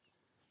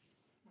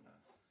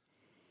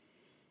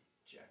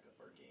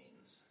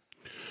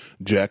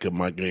Jack up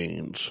my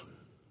gains.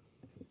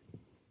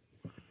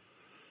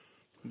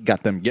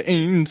 Got them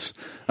gains.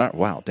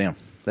 Wow, damn.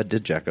 That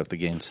did jack up the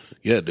gains.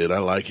 Yeah, it did. I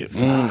like it.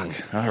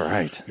 Fuck. All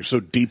right. You're so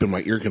deep in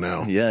my ear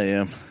canal. Yeah, I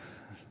am.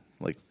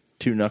 Like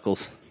 2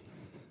 knuckles.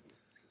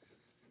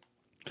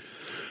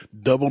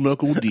 Double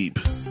knuckle deep.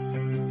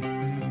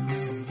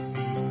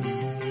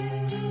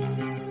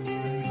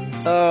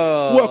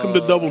 Oh. Welcome to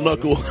Double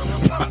Knuckle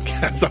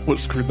Podcast. I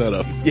almost screwed that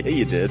up. Yeah,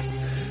 you did.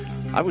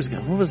 I was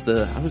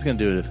gonna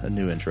do a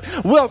new intro.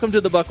 Welcome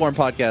to the Buckhorn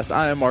Podcast.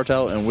 I am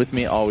Martel, and with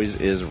me always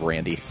is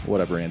Randy.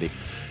 What up, Randy?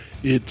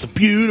 It's a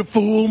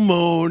beautiful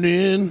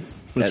morning.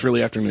 It's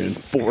really afternoon.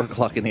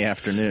 4:00 in the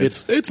afternoon.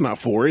 It's not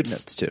 4.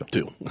 It's 2.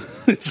 2.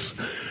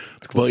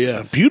 Well,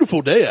 yeah,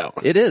 beautiful day out.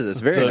 It is. It's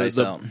very nice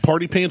the out.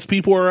 Party pants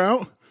people are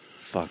out.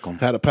 Fuck them.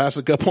 Had to pass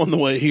a couple on the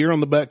way here on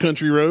the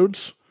backcountry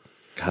roads.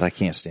 God, I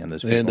can't stand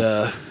those people.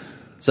 And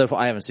so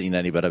far, I haven't seen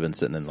any, but I've been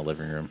sitting in the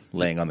living room,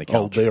 laying on the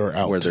couch. they are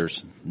out. Where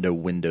there's no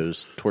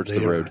windows towards they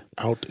the road.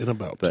 are out and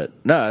about. But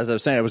no, as I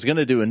was saying, I was going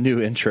to do a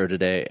new intro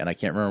today, and I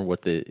can't remember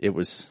what it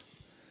was.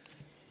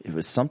 It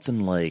was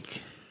something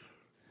like,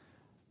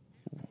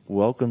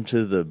 welcome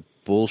to the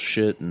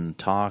bullshit and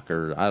talk,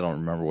 or I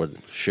don't remember what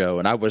show.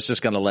 And I was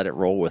just going to let it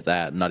roll with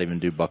that and not even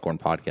do Buckhorn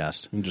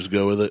Podcast. And just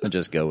go with it. And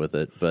just go with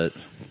it. But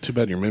too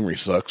bad your memory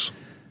sucks.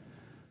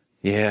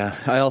 Yeah,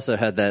 I also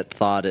had that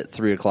thought at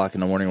 3:00 in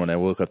the morning when I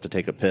woke up to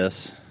take a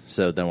piss.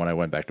 So then when I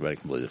went back to bed, I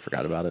completely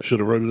forgot about it. Should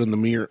have wrote it in the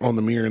mirror, on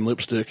the mirror in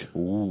lipstick.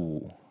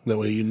 Ooh. That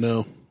way you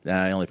know.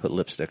 Nah, I only put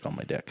lipstick on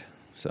my dick.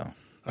 So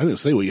I didn't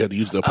say what you had to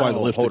use to apply the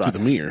lipstick to the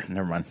mirror.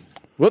 Never mind.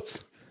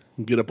 Whoops.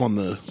 Get up on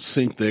the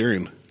sink there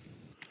and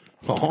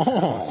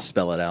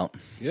spell it out.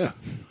 Yeah.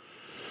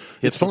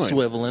 It's fine.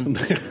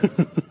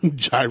 Swiveling.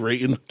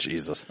 Gyrating.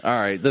 Jesus. All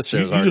right, this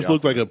show's You just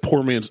look like a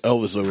poor man's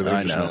Elvis over there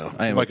I just know. now.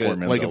 I am like a poor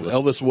man's like Elvis. If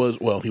Elvis was,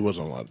 well, he was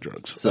on a lot of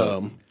drugs.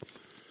 So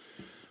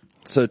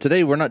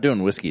today we're not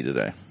doing whiskey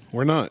today.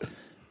 We're not.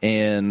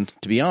 And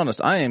to be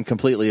honest, I am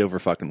completely over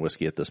fucking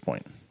whiskey at this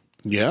point.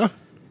 Yeah?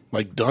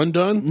 Like done?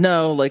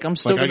 No, like I'm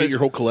still like gonna I get your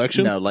whole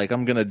collection? No, like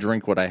I'm gonna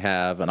drink what I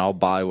have and I'll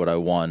buy what I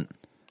want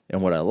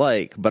and what I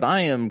like, but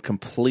I am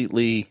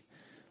completely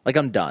like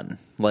I'm done.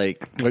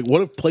 Like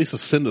what if places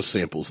send us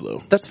samples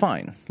though? That's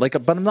fine.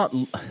 Like, but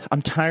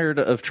I'm tired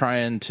of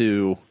trying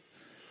to.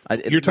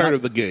 You're tired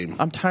of the game.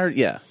 I'm tired.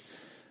 Yeah.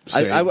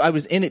 I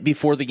was in it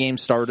before the game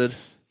started,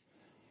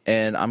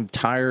 and I'm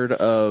tired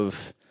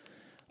of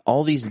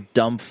all these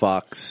dumb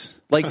fucks.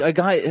 Like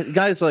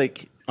guys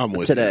like I'm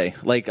with today. You.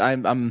 Like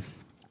I'm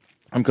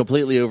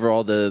completely over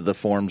all the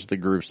forums, the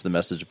groups, the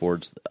message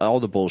boards, all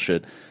the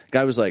bullshit.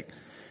 Guy was like,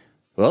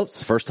 "Well, it's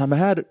the first time I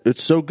had it.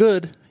 It's so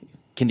good."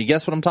 Can you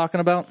guess what I'm talking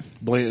about?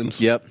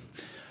 Blanton's. Yep.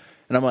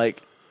 And I'm like,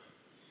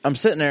 I'm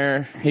sitting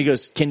there. He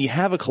goes, can you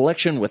have a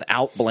collection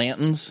without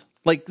Blanton's?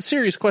 Like,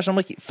 serious question. I'm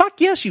like, fuck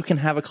yes, you can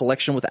have a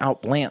collection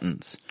without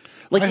Blanton's.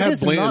 Like, I had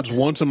Blanton's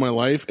once in my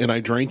life, and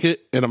I drank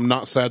it, and I'm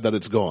not sad that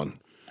it's gone.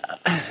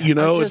 You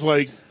know, it's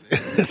like,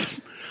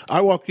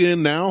 I walk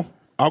in now,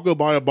 I'll go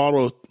buy a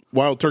bottle of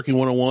Wild Turkey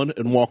 101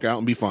 and walk out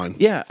and be fine.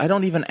 Yeah, I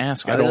don't even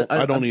ask. I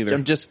don't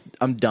either.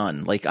 I'm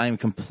done. Like, I'm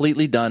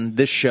completely done.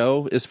 This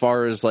show, as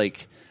far as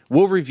like,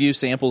 we'll review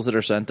samples that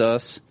are sent to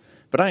us,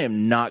 but I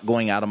am not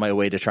going out of my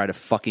way to try to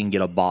fucking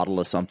get a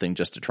bottle of something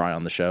just to try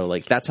on the show.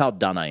 Like, that's how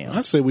done I am.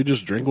 I'd say we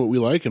just drink what we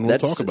like and we'll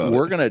talk about it.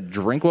 We're going to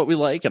drink what we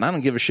like, and I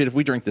don't give a shit if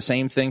we drink the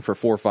same thing for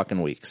 4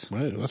 fucking weeks.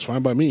 Right, that's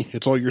fine by me.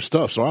 It's all your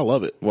stuff, so I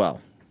love it. Well,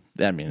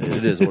 I mean,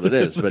 it is what it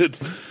is, but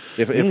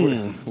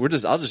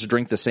if I'll just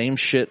drink the same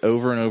shit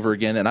over and over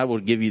again, and I will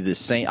give you the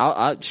same,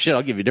 I'll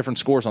give you different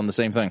scores on the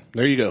same thing.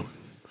 There you go.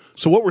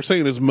 So what we're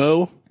saying is,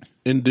 Mo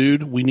and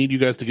Dude, we need you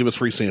guys to give us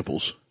free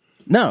samples.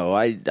 No,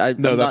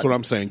 that's what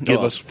I'm saying.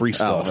 Give us free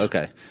stuff. Oh,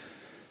 okay.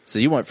 So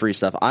you want free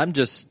stuff. I'm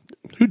just...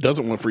 Who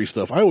doesn't want free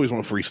stuff? I always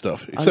want free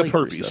stuff, except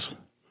herpes.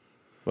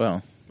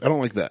 Well... I don't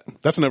like that.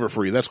 That's never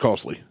free. That's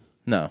costly.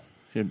 No.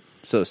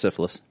 So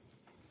syphilis.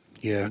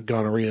 Yeah,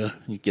 gonorrhea.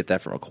 You get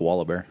that from a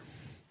koala bear.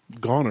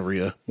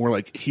 Gonorrhea. More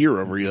like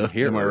heroria.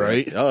 Am I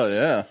right? Oh,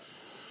 yeah.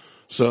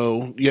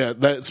 So,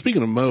 yeah,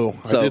 speaking of Mo,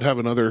 I did have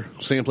another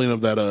sampling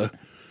of that...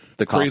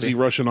 The crazy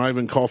Russian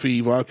Ivan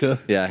coffee vodka.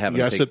 Yeah, I haven't.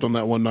 Yeah, I sipped on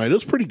that one night. It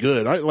was pretty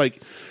good.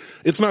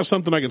 It's not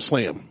something I can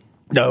slam.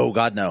 No,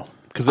 God, no.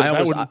 Because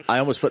I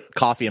almost put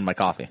coffee in my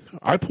coffee.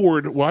 I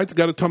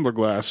got a tumbler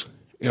glass,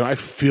 and I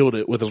filled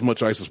it with as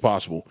much ice as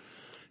possible,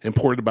 and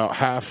poured about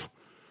half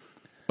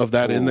of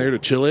that in there to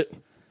chill it.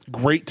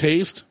 Great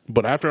taste,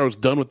 but after I was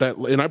done with that,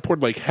 and I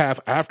poured like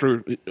half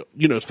after,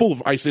 it's full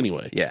of ice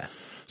anyway. Yeah.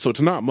 So it's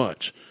not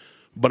much.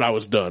 But I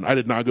was done. I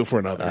did not go for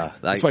another.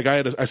 It's like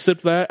I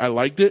sipped that. I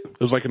liked it.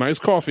 It was like a nice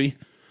coffee,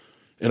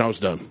 and I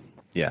was done.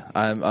 Yeah,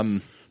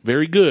 I'm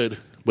very good,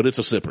 but it's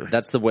a sipper.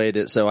 That's the way it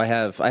is. So I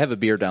have a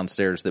beer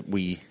downstairs that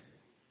we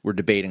were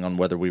debating on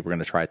whether we were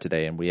going to try it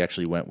today, and we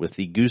actually went with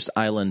the Goose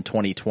Island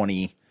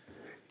 2020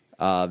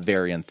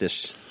 variant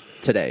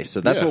today.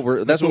 So that's what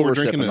we're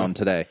sipping on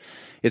today.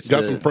 It's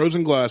got some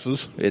frozen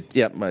glasses. It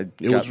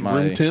was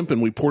room temp,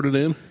 and we poured it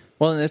in.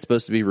 Well, and it's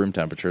supposed to be room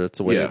temperature. That's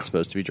the way it's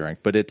supposed to be drank.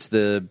 But it's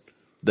the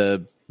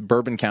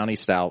Bourbon County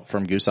Stout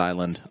from Goose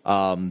Island.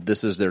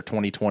 This is their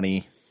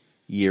 2020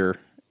 year.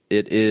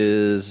 It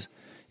is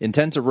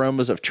intense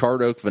aromas of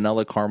charred oak,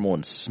 vanilla, caramel,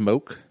 and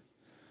smoke.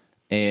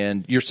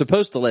 And you're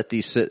supposed to let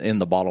these sit in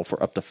the bottle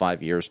for up to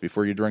 5 years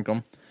before you drink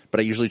them.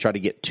 But I usually try to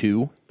get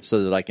 2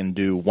 so that I can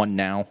do one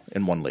now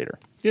and one later.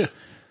 Yeah.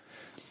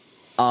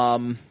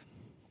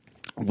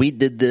 We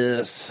did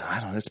this,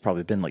 I don't know, it's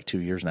probably been like 2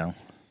 years now.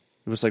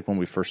 It was like when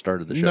we first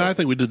started the show. No, I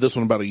think we did this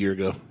one about a year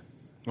ago.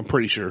 I'm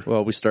pretty sure.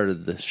 Well, we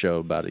started this show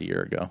about a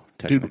year ago.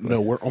 Dude, no,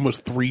 we're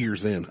almost 3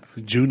 years in.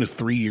 June is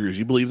 3 years.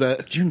 You believe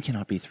that? June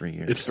cannot be 3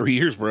 years. It's 3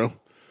 years, bro.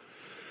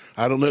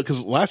 I don't know, because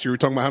last year we were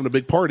talking about having a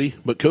big party,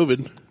 but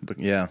COVID. But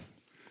yeah.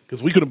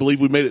 Because we couldn't believe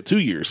we made it 2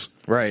 years.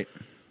 Right.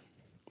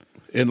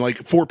 And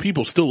like 4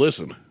 people still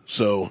listen.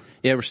 So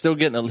yeah, we're still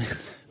getting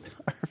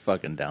our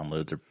fucking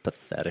downloads are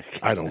pathetic.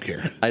 I don't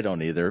care. I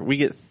don't either. We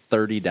get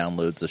 30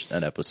 downloads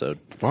an episode.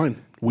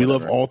 Fine. We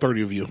love all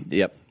 30 of you.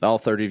 Yep. All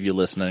 30 of you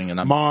listening. And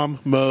I'm Mom,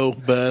 Mo,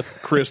 Beth,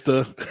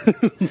 Krista.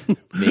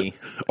 me.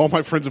 All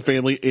my friends and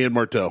family and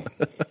Martel.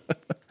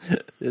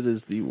 It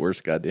is the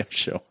worst goddamn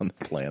show on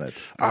the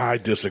planet. I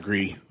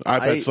disagree.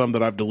 I've had some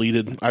that I've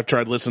deleted. I've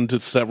tried listening to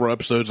several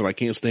episodes and I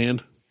can't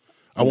stand.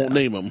 I won't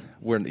name them.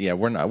 We're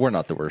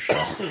not the worst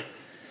show.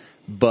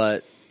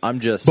 But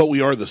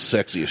we are the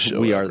sexiest show.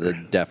 We ever. are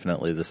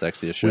definitely the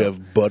sexiest show. We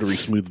have buttery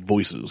smooth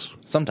voices.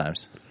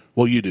 Sometimes.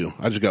 Well, you do.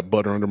 I just got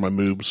butter under my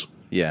moobs.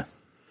 Yeah.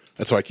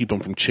 That's how I keep them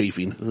from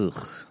chafing.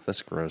 Ugh,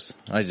 that's gross.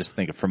 I just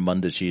think of from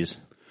Munda cheese.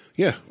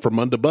 Yeah, from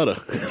under butter.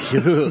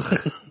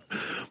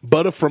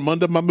 Butter from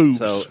under my moobs.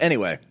 So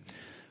anyway,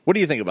 what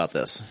do you think about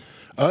this?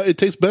 It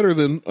tastes better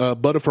than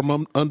butter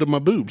from under my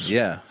boobs.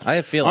 Yeah, I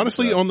have feelings.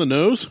 Honestly, on the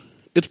nose,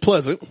 it's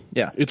pleasant.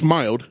 Yeah. It's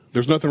mild.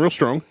 There's nothing real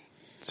strong.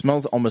 It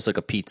smells almost like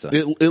a pizza.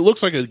 It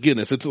looks like a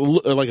Guinness. It's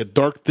like a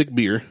dark, thick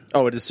beer.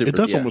 Oh, it is super. It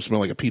does almost smell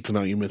like a pizza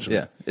now you mention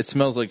it. It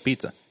smells like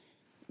pizza.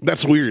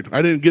 That's weird.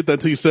 I didn't get that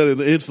until you said it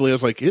instantly. I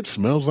was like, it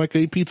smells like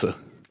a pizza.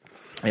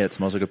 Yeah, it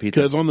smells like a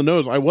pizza. Because on the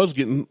nose, I was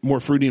getting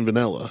more fruity and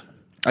vanilla.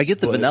 I get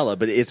the vanilla,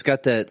 but it's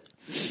got that,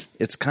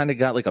 it's kind of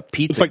got like a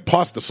pizza. It's like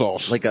pasta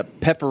sauce. Like a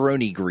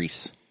pepperoni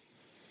grease.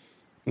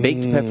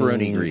 Baked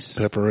pepperoni grease.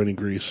 Pepperoni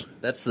grease.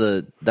 That's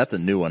a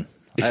new one.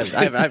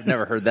 I've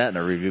never heard that in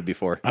a review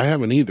before. I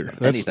haven't either.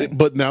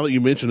 But now that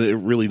you mention it, it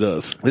really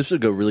does. This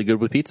would go really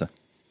good with pizza.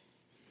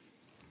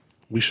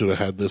 We should have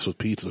had this with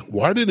pizza.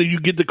 Why didn't you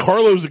get to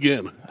Carlos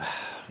again?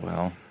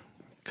 Well,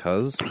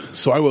 cuz.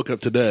 So I woke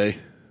up today.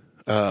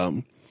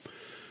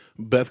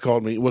 Beth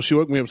called me. Well, she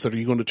woke me up and said, "Are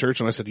you going to church?"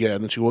 And I said, "Yeah."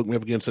 And then she woke me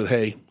up again and said,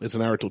 "Hey, it's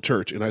an hour till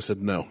church." And I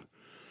said, "No."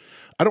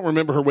 I don't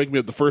remember her waking me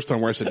up the first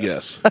time where I said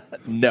yes.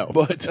 No.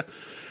 But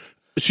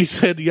she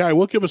said, "Yeah, I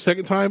woke you up a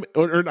second time."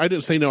 Or I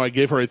didn't say no. I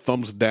gave her a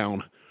thumbs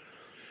down.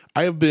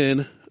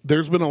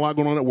 There's been a lot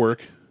going on at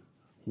work,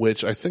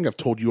 which I think I've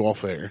told you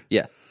off air.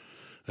 Yeah.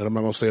 And I'm not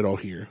going to say it all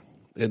here.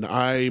 And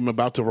I'm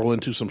about to roll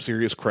into some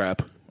serious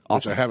crap,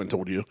 which I haven't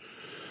told you.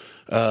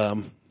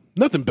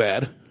 Nothing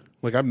bad.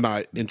 Like, I'm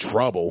not in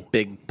trouble.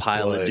 Big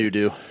pile of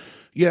doo-doo.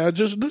 Yeah,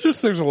 just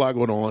there's a lot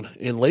going on.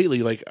 And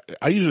lately, like,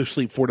 I usually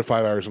sleep 4 to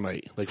 5 hours a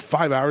night. Like,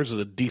 5 hours is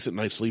a decent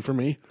night's sleep for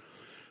me.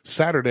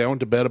 Saturday, I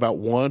went to bed about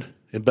 1,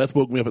 and Beth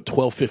woke me up at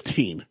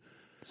 12:15.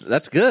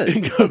 That's good.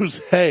 And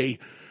goes, "Hey,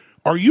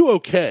 are you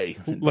okay?"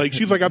 Like,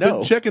 she's like, "I've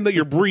been checking that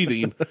you're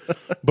breathing,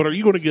 but are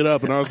you going to get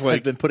up?" And I was like,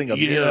 I've been putting a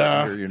mirror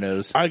under your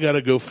nose. I got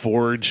to go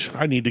forge.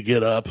 I need to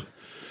get up.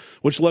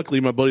 Which luckily,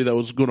 my buddy that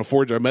was going to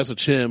forge, I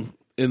messaged him.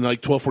 And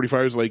like 12:45,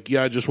 I was like,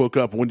 "Yeah, I just woke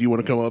up. When do you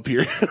want to come up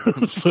here?"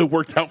 So it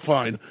worked out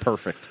fine.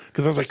 Perfect.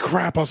 Because I was like,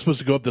 "Crap, I was supposed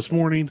to go up this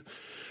morning."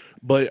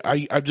 But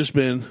I've just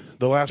been,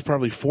 the last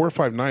probably 4 or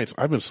 5 nights,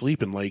 I've been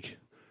sleeping like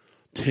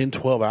 10,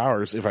 12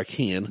 hours if I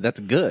can. That's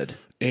good.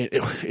 And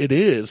it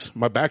is.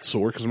 My back's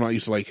sore because I'm not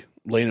used to like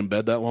laying in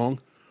bed that long.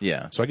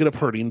 Yeah. So I get up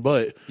hurting,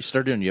 but. You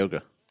start doing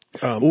yoga.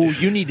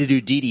 You need to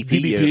do DDP.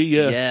 DDP,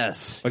 yeah.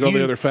 Yes. Like all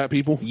the other fat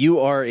people. You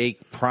are a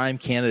prime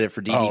candidate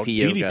for DDP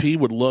yoga. DDP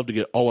would love to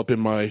get all up in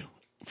my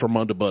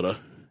Fermunda butter.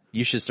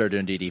 You should start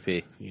doing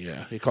DDP.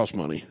 Yeah, it costs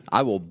money.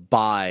 I will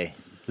buy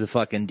the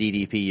fucking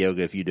DDP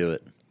yoga if you do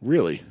it.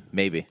 Really?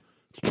 Maybe.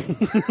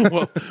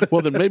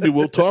 well, then maybe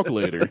we'll talk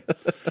later.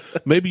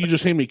 Maybe you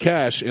just hand me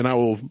cash and I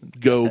will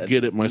go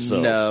get it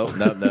myself.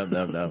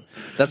 No.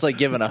 That's like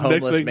giving a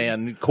homeless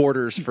man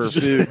quarters for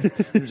food.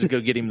 Just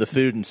go get him the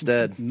food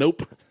instead.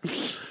 Nope.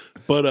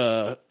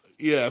 But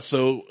yeah.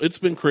 So it's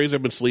been crazy.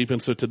 I've been sleeping.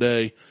 So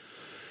today,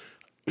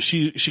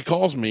 she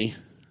calls me.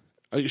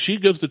 She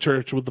goes to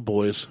church with the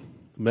boys.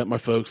 Met my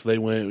folks. They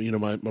went. You know,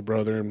 my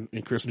brother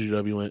and Chris and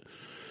GW went,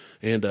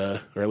 and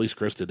or at least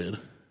Krista did.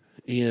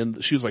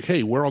 And she was like,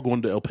 "Hey, we're all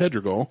going to El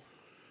Pedregal.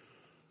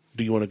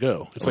 Do you want to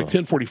go?" It's like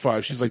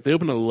 10:45. She's like, "They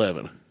open at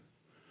 11."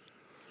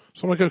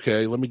 So I'm like,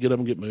 "Okay, let me get up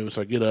and get moved."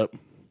 So I get up,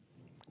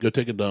 go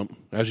take a dump,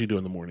 as you do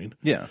in the morning.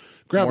 Yeah.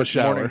 Grab a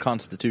shower. Morning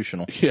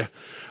constitutional. Yeah.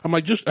 I'm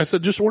like, I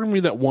said, just order me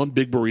that one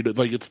big burrito.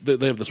 Like,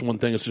 they have this one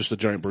thing. It's just a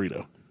giant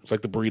burrito. It's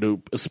like the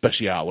burrito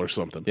especial or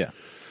something. Yeah.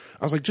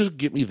 I was like, just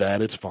get me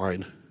that. It's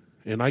fine.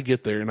 And I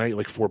get there and I eat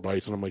like 4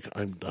 bites and I'm like,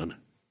 I'm done.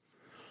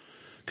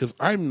 Because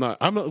I'm not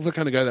the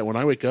kind of guy that when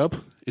I wake up,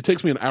 it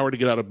takes me an hour to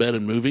get out of bed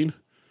and moving.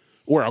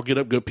 Or I'll get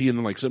up, go pee, and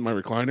then like sit in my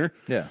recliner.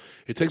 Yeah.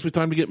 It takes me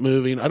time to get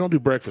moving. I don't do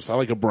breakfast. I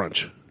like a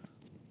brunch.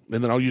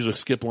 And then I'll usually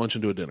skip lunch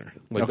and do a dinner.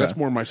 Like that's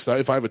more my style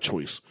if I have a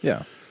choice.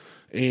 Yeah.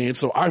 And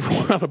so I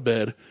roll out of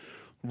bed,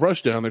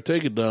 rush down there,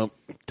 take a dump,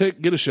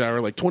 get a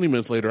shower. Like 20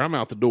 minutes later, I'm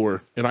out the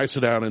door and I sit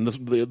down and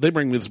they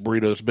bring me this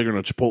burrito that's bigger than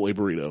a Chipotle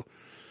burrito.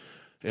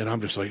 And I'm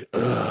just like,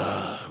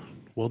 ugh.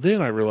 Well,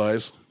 then I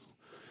realize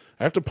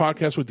I have to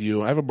podcast with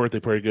you. I have a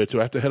birthday party to go to.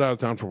 I have to head out of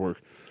town for work.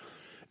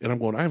 And I'm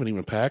going, I haven't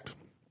even packed.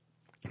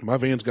 My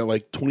van's got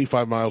like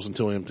 25 miles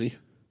until empty.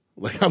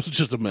 Like I was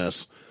just a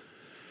mess.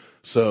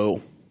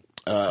 So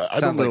I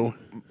don't know.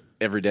 Like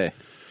every day.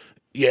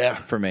 Yeah.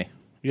 For me.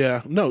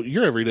 Yeah. No,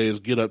 your every day is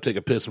get up, take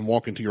a piss, and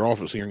walk into your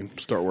office here and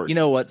start work. You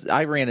know what?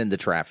 I ran into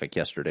traffic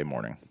yesterday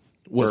morning.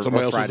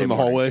 Somebody else was in the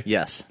hallway?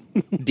 Yes.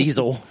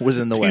 Diesel was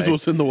in the way. Diesel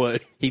was in the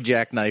way. He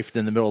jackknifed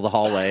in the middle of the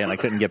hallway, and I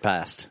couldn't get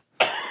past.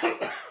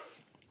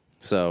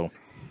 So...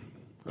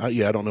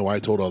 yeah, I don't know why I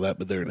told all that,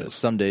 but there it is.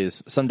 Some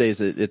days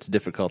it's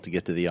difficult to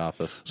get to the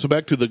office. So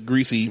back to the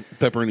greasy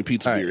pepperoni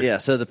pizza All right, beer. yeah,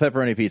 so the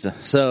pepperoni pizza.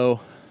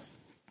 So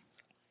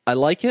I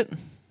like it,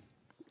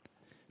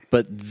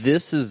 but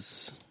this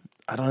is,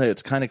 I don't know,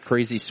 it's kind of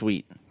crazy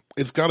sweet.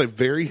 It's got a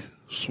very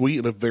sweet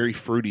and a very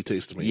fruity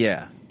taste to me.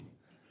 Yeah.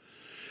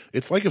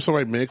 It's like if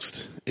somebody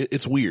mixed,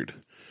 it's weird.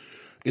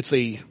 It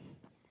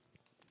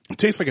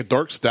tastes like a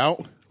dark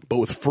stout, but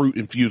with fruit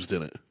infused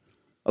in it.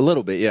 A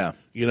little bit, yeah.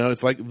 You know,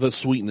 it's like the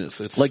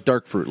sweetness. It's like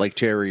dark fruit, like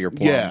cherry or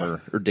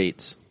plum or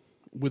dates.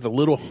 With a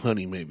little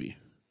honey, maybe.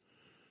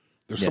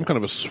 There's some kind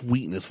of a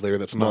sweetness there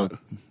that's not.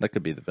 That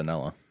could be the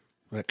vanilla.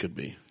 That could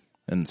be.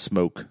 And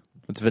smoke.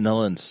 It's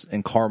vanilla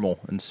and caramel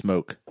and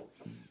smoke.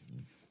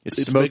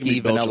 It's smoky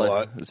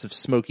vanilla. It's a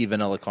smoky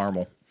vanilla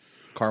caramel.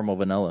 Caramel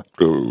vanilla.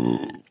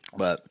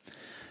 But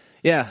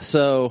yeah,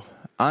 so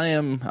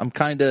I'm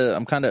kind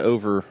of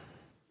over.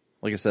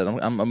 Like I said,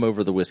 I'm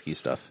over the whiskey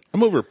stuff.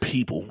 I'm over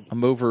people.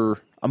 I'm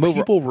over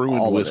people ruin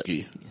all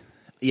whiskey.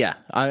 Yeah,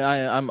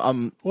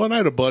 I'm. Well, and I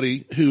had a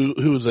buddy who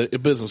was a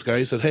business guy.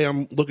 He said, "Hey,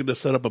 I'm looking to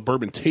set up a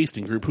bourbon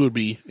tasting group. Who would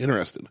be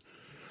interested?"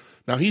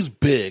 Now he's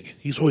big.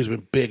 He's always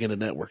been big into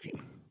networking,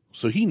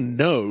 so he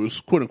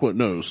knows, quote unquote,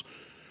 knows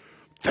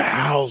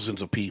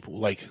thousands of people,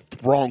 like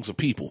throngs of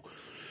people.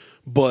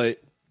 But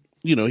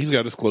you know, he's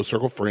got his close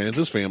circle of friends,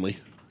 his family,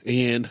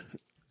 and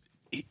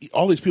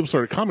all these people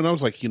started commenting. I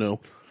was like, you know.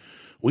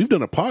 We've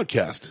done a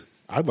podcast.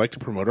 I'd like to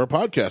promote our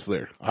podcast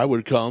there. I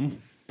would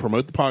come,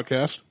 promote the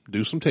podcast,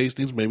 do some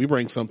tastings, maybe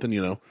bring something,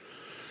 you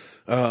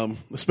know.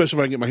 Especially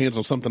if I can get my hands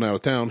on something out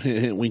of town. Hint,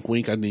 hint, wink,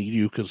 wink. I need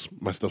you because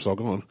my stuff's all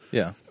gone.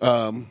 Yeah.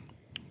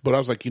 But I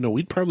was like, you know,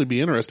 we'd probably be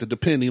interested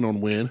depending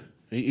on when.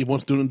 He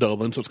wants to do it in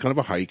Dublin, so it's kind of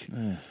a hike.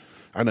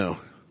 I know.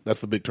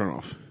 That's the big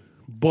turnoff.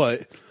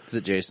 But. Is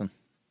it Jason?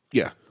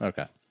 Yeah.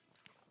 Okay.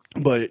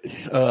 But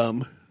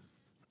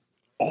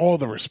all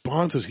the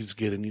responses he's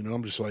getting, you know,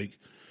 I'm just like,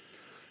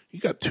 you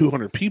got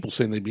 200 people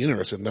saying they'd be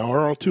interested. Now,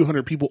 are all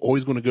 200 people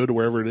always going to go to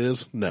wherever it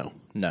is? No.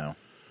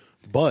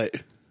 But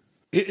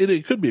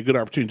it could be a good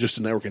opportunity just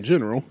to network in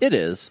general. It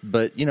is,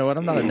 but you know what?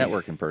 I'm not a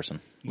networking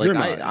person. Like, You're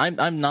not.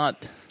 I'm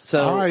not.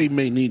 So I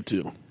may need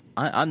to.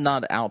 I'm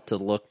not out to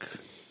look.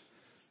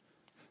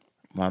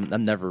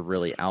 I'm never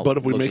really out. But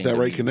if we make that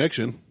right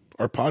connection,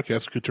 our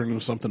podcast could turn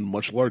into something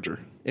much larger.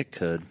 It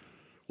could.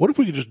 What if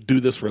we could just do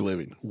this for a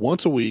living?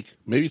 Once a week,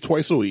 maybe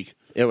twice a week.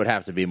 It would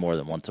have to be more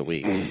than once a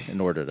week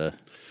in order to.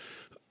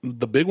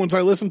 The big ones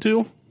I listen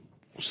to,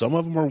 some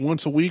of them are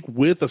once a week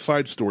with a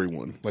side story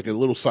one, like a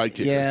little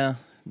sidekick. Yeah.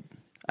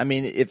 I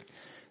mean, if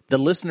the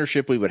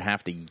listenership we would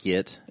have to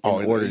get in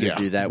order to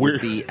do that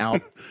would be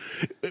out.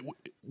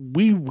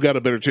 We got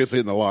a better chance of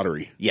hitting the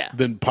lottery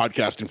than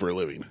podcasting for a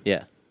living.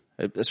 Yeah.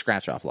 A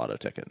scratch-off lotto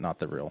ticket, not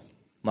the real.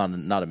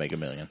 Not a Mega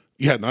Million.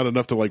 Yeah, not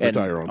enough to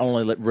retire on.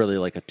 Only really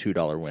like a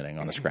 $2 winning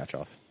on a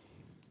scratch-off.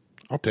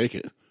 I'll take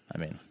it. I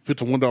mean, if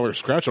it's a $1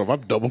 scratch off,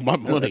 I've doubled my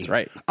money. That's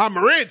right. I'm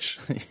rich.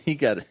 you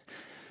got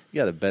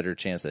a better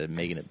chance of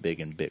making it big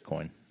in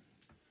Bitcoin.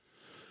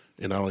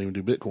 And I don't even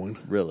do Bitcoin.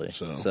 Really?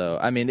 So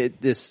I mean,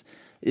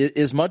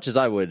 as much as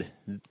I would,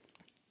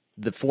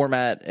 the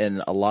format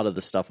and a lot of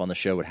the stuff on the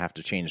show would have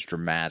to change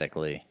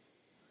dramatically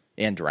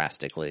and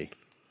drastically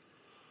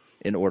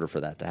in order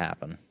for that to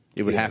happen.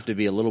 It would have to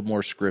be a little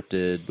more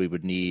scripted. We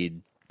would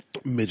need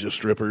midget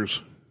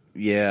strippers.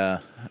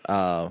 Yeah,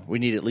 we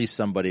need at least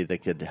somebody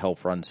that could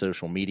help run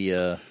social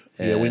media.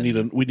 Yeah, we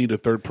need a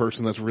third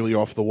person that's really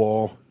off the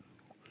wall.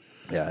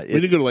 Yeah, we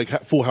need to go to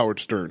like full Howard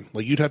Stern.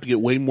 Like you'd have to get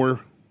way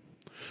more.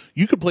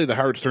 You could play the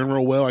Howard Stern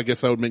role well. I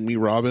guess that would make me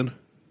Robin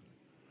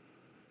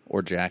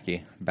or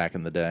Jackie back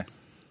in the day.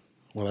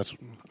 Well,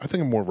 I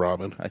think I'm more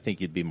Robin. I think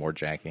you'd be more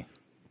Jackie.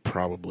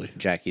 Probably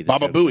Jackie. The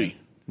Baba Booey.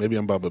 Maybe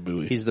I'm Baba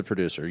Booey. He's the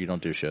producer. You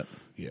don't do shit.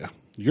 Yeah,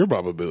 you're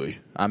Baba Booey.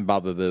 I'm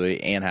Baba Booey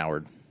and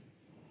Howard.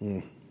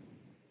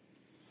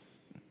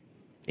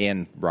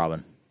 And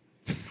Robin.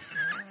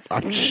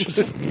 I'm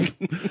just...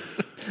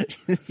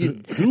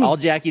 All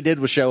Jackie did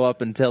was show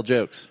up and tell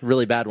jokes,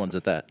 really bad ones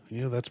at that.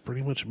 Yeah, that's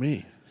pretty much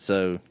me.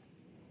 So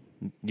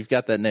you've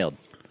got that nailed.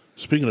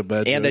 Speaking of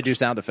bad And jokes, I do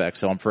sound effects,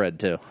 so I'm Fred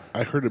too.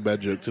 I heard a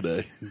bad joke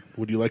today.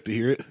 Would you like to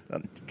hear it?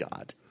 Oh,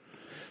 God.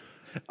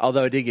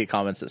 Although I did get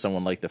comments that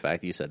someone liked the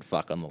fact that you said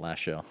fuck on the last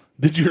show.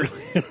 Did you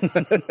really?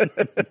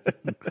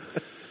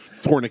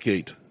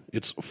 Fornicate.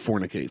 It's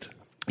fornicate.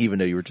 Even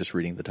though you were just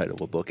reading the title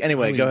of a book.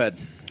 Anyway, go ahead.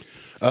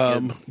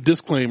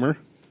 Disclaimer.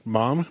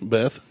 Mom,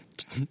 Beth.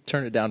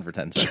 Turn it down for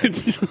 10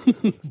 seconds.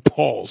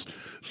 Pause.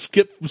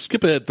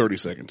 Skip ahead 30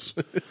 seconds.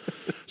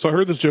 So I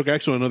heard this joke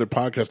actually on another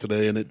podcast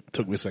today, and it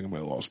took me a second, but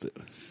I lost it.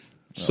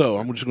 So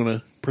I'm just going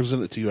to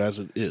present it to you as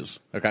it is.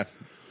 Okay.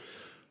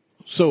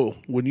 So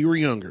when you were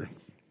younger,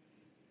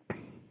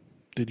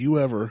 did you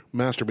ever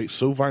masturbate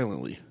so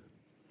violently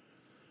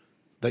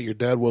that your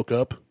dad woke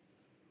up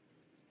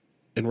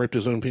and ripped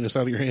his own penis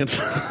out of your hands?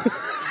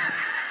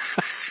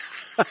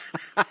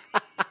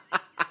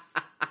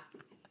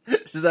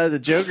 Is that the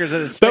joke or is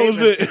that a statement?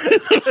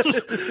 That was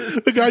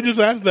it. The guy just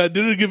asked that.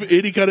 Didn't give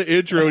any kind of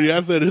intro. And he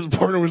asked that. His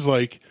partner was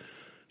like,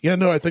 yeah,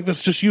 no, I think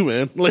that's just you,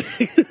 man. Like,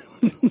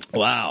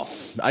 wow.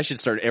 I should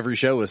start every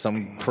show with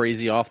some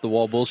crazy off the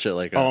wall bullshit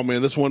like that. oh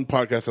man, this one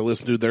podcast I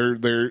listen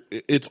to,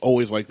 it's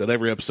always like that.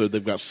 Every episode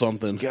they've got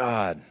something.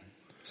 God.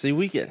 See,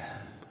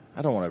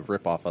 I don't want to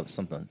rip off of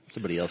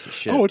somebody else's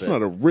shit. Oh, it's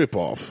not a rip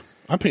off.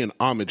 I'm paying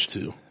homage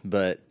to.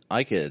 But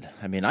I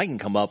can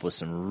come up with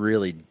some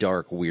really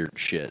dark, weird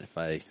shit if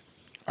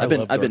I've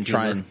been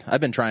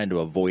trying to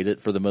avoid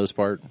it for the most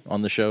part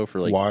on the show for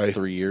like Why?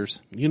 3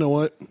 years. You know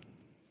what?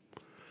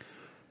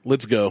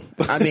 Let's go.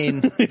 I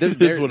mean,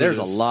 there's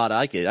a lot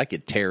I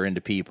could tear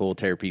into people,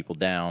 tear people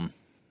down.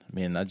 I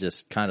mean, I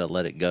just kind of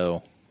let it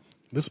go.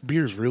 This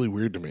beer is really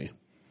weird to me.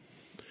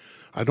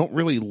 I don't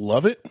really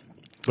love it,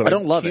 but I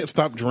can't can't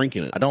stop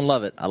drinking it. I don't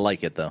love it. I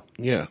like it though.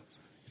 Yeah.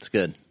 It's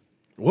good.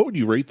 What would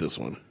you rate this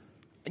one?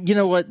 You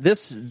know what?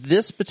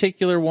 This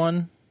particular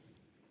one,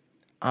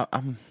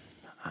 I'm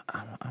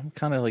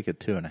kind of like a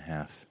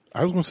 2.5.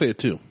 I was going to say a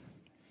 2.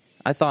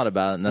 I thought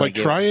about it. And then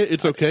try it.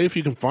 It's okay if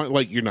you can find.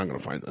 Like, you're not going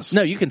to find this.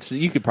 No, you could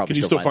probably. Can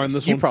you still find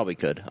this one? You probably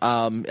could.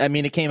 I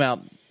mean, it came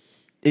out.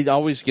 It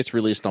always gets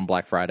released on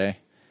Black Friday.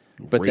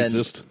 But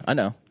Racist. Then I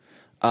know.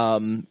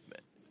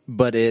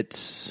 But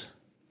it's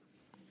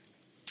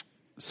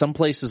some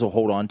places will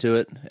hold on to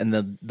it, and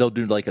then they'll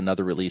do like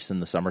another release in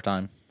the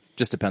summertime.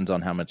 Just depends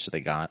on how much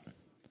they got.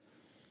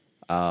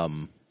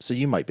 So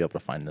you might be able to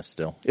find this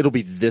still. It'll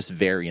be this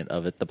variant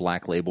of it, the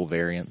Black Label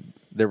variant.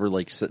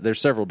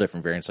 There's several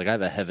different variants. Like I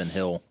have a Heaven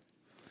Hill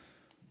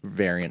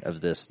variant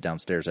of this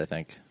downstairs, I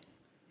think.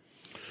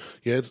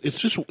 Yeah,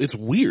 it's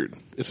weird.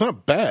 It's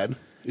not bad.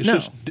 It's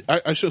just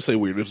I should say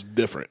weird. It's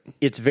different.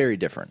 It's very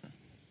different.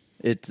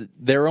 I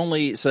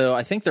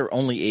think they're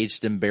only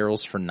aged in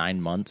barrels for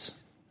 9 months,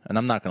 and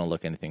I'm not going to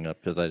look anything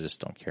up because I just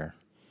don't care.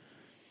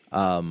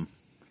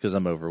 Because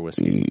I'm over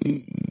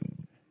whiskey,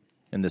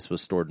 and this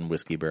was stored in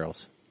whiskey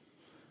barrels.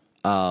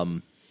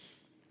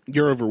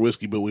 You're over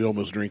whiskey, but we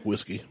almost drink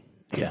whiskey.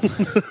 Yeah.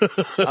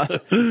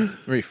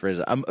 Rephrase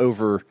it. I'm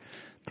over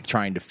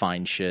trying to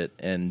find shit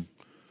and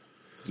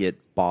get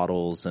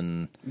bottles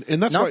and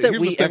that's not why, that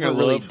we the thing ever I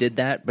really love. did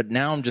that, but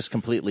now I'm just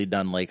completely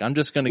done. Like I'm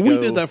just going to go. We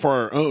did that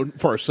for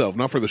ourselves,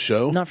 not for the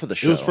show. Not for the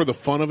show. It was for the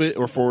fun of it,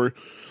 or for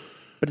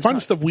finding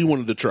stuff we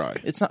wanted to try.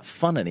 It's not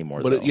fun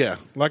anymore. But though.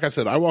 Like I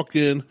said, I walked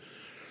in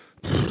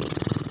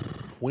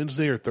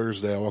Wednesday or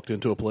Thursday. I walked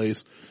into a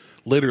place.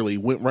 Literally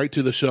went right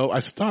to the show.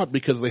 I stopped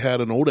because they had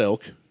an old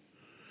elk,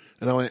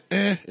 and I went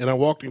and I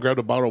walked and grabbed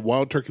a bottle of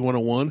Wild Turkey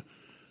 101,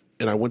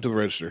 and I went to the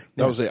register.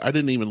 That was it. I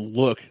didn't even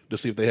look to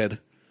see if they had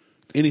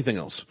anything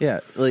else. Yeah,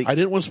 like I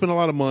didn't want to spend a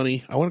lot of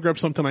money. I want to grab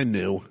something I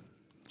knew,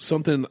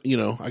 something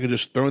I could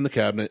just throw in the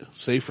cabinet,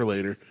 save for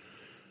later.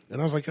 And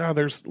I was like,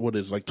 there's what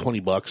is like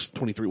 $20,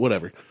 23,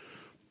 whatever.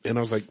 And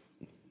I was like,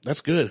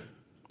 that's good.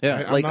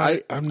 Yeah,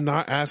 I'm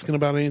not asking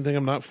about anything.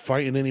 I'm not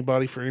fighting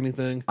anybody for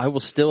anything. I will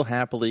still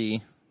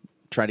happily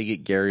try to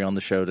get Gary on the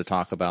show to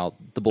talk about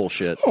the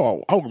bullshit.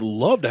 Oh, I would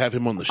love to have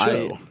him on the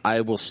show. I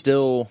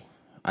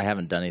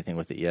haven't done anything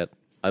with it yet.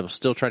 I will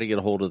still try to get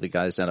a hold of the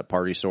guys down at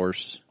Party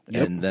Source,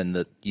 and then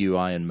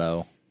I, and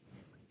Mo.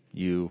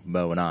 You,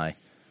 Mo, and I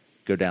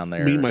go down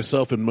there. Me,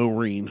 myself, and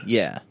Maureen.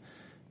 Yeah.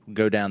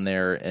 Go down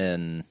there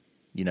and,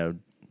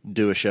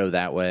 do a show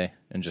that way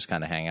and just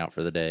kind of hang out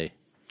for the day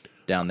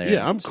down there.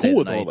 Yeah, I'm cool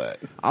with all that.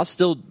 I'll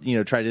still,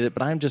 try to do it,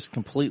 but I'm just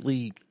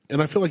completely... And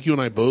I feel like you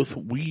and I both,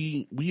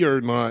 we are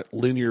not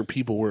linear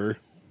people where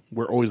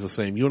we're always the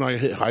same. You and I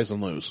hit highs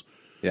and lows.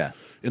 Yeah.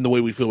 In the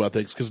way we feel about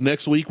things. Because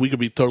next week we could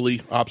be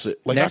totally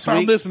opposite. Like next I found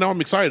week, this and now I'm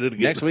excited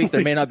again. Next week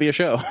there may not be a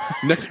show.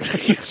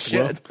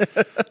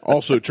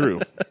 Also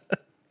true.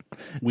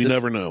 We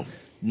never know.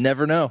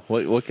 Never know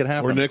what could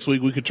happen. Or next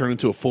week we could turn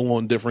into a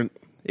full-on different...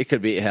 It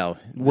could be hell.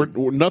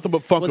 We're nothing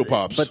but Funko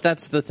Pops. But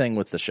that's the thing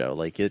with the show.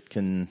 Like it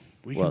can...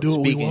 We can do what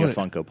we speaking want. of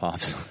Funko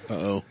Pops...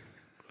 Uh-oh.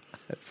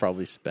 I've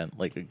probably spent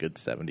like a good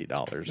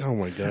 $70. Oh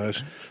my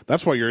gosh.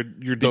 That's why you're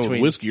done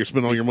with whiskey. You're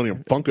spending all your money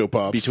on Funko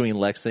Pops. Between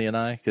Lexi and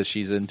I, because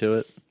she's into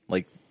it.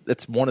 Like,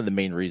 That's one of the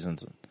main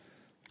reasons.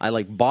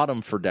 I bought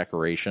them for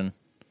decoration,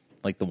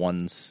 like the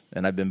ones,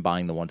 and I've been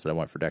buying the ones that I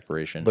want for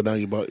decoration. But now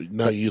you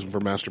use them for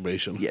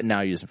masturbation. Yeah, now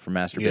I use them for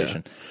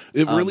masturbation.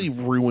 Yeah. It really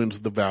ruins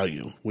the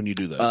value when you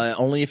do that.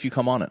 Only if you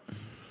come on it.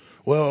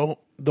 Well,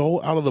 the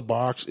whole out of the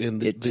box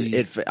and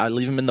I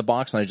leave them in the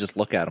box and I just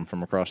look at them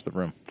from across the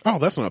room. Oh,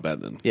 that's not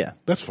bad then. Yeah,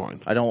 that's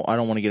fine. I don't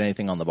want to get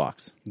anything on the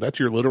box. That's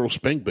your literal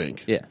spank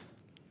bank. Yeah,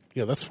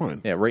 yeah, that's fine.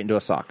 Yeah, right into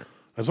a sock.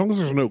 As long as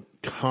there's no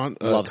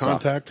contact.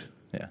 Sock.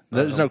 Yeah,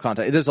 there's no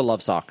contact. There's a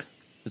love sock.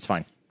 It's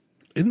fine.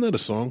 Isn't that a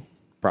song?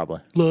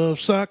 Probably. Love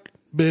sock,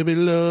 baby,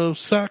 love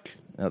sock.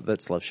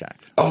 That's Love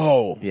Shack.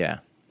 Oh, yeah,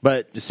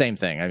 but the same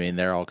thing. I mean,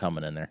 they're all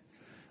coming in there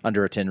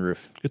under a tin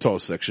roof. It's all a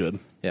sex shed.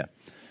 Yeah.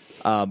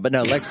 But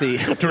no,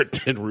 Lexi under a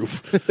tin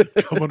roof.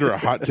 Come under a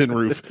hot tin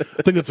roof.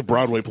 I think that's a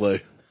Broadway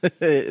play.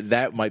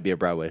 That might be a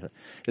Broadway.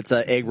 It's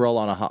an egg roll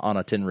on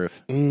a tin roof.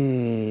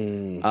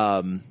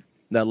 Now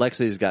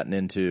Lexi's gotten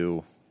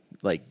into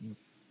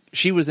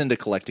she was into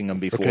collecting them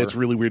before. Okay, it's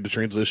really weird to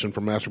transition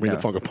from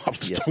masturbating to Funko Pops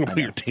to talking about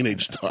your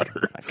teenage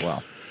daughter.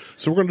 Well,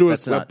 so we're going to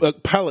do a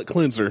palate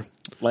cleanser.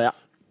 Yeah.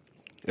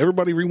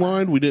 Everybody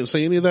rewind. We didn't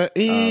say any of that.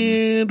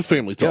 And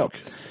family talk.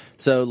 Yeah.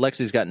 So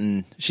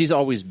Lexi's she's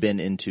always been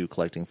into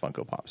collecting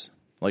Funko Pops.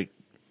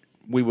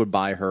 We would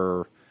buy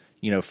her,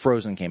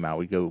 Frozen came out.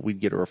 We'd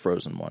get her a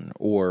Frozen one.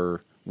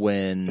 Or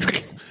when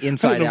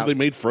Inside I don't know Out. If they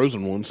made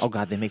Frozen ones. Oh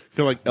God, they make.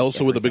 They're like Elsa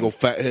everything. With a big old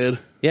fat head.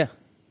 Yeah.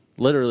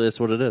 Literally, that's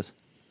what it is.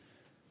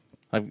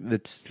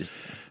 It's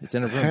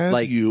in a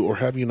room.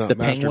 Have you not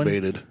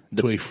masturbated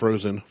to a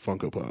Frozen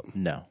Funko Pop?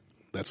 No.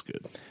 That's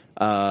good.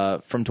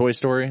 From Toy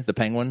Story, the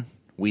penguin,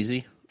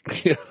 Wheezy.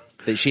 Yeah.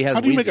 She has.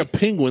 How do you make a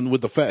penguin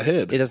with the fat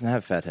head? It doesn't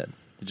have a fat head.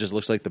 It just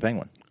looks like the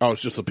penguin. Oh,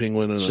 it's just a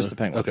penguin. It's just a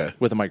penguin. Okay.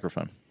 With a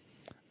microphone.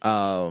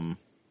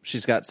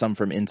 She's got some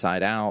from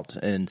Inside Out,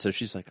 and so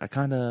she's like,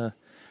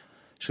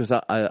 she goes,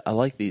 I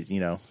like these,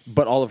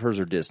 but all of hers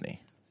are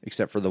Disney,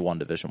 except for the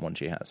WandaVision one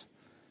she has.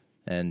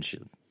 And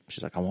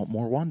she's like, I want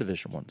more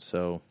WandaVision ones.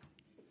 So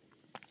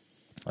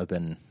I've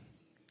been,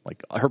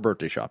 her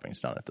birthday shopping's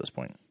done at this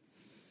point.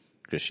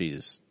 Because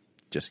she's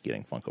just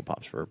getting Funko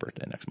Pops for her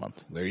birthday next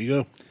month. There you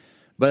go.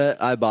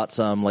 But I bought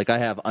some. I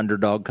have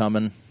Underdog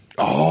coming.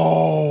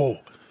 Oh,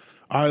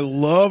 I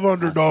love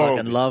Underdog. I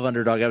fucking love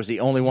Underdog. I was the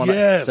only one.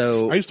 Yes.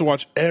 I used to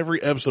watch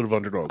every episode of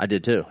Underdog. I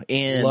did too.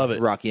 And love it.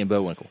 Rocky and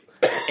Bullwinkle.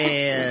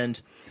 And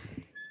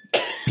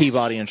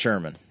Peabody and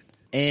Sherman.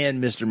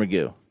 And Mr.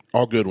 Magoo.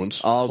 All good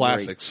ones. All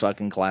classics. Great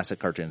fucking classic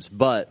cartoons.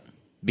 But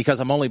because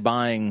I'm only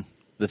buying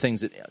the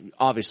things that,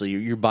 obviously,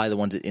 you buy the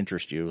ones that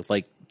interest you.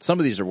 Some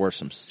of these are worth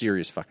some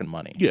serious fucking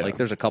money. Yeah.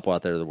 There's a couple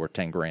out there that are worth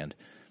 $10,000.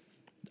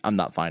 I'm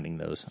not finding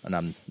those, and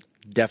I'm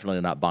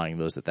definitely not buying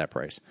those at that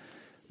price.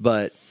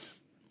 But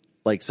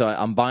so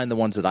I'm buying the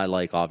ones that I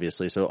like,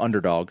 obviously. So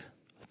Underdog,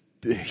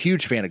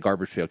 huge fan of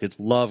Garbage Pail Kids.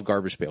 Love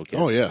Garbage Pail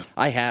Kids. Oh yeah,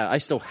 I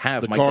still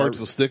have my cards,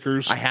 the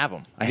stickers. I have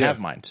them. I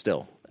have mine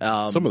still.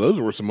 Some of those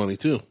are worth some money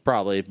too.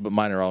 Probably, but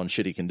mine are all in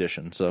shitty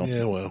condition. So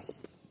yeah, well,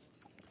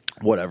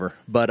 whatever.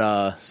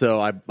 But so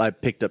I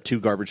picked up 2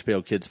 Garbage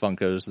Pail Kids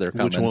Funkos. They're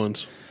coming. Which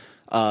ones?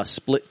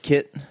 Split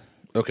Kit.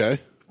 Okay.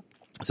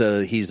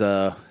 So he's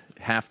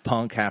half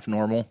punk, half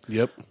normal.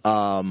 Yep.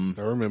 I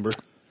remember.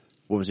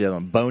 What was the other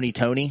one? Boney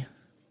Tony.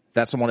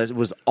 That's the one that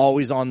was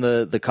always on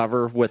the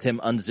cover with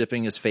him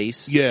unzipping his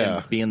face. Yeah.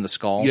 And being the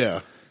skull.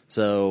 Yeah.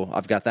 So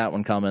I've got that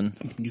one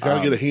coming. You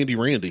gotta get a Handy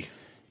Randy.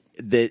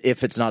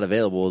 If it's not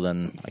available,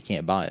 then I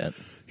can't buy it.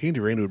 Handy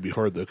Randy would be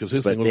hard though, because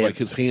his thing was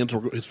his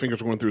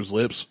fingers were going through his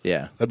lips.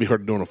 Yeah, that'd be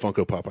hard to do on a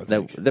Funko Pop. I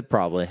think that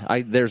probably.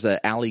 There's an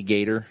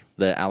alligator,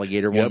 the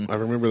alligator one. Yep, I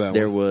remember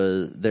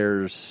that.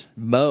 There's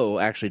Mo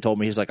actually told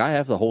me, he's like, I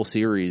have the whole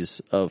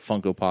series of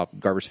Funko Pop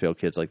Garbage Pail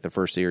Kids, the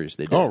first series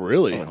they did. Oh,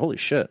 really? Like, holy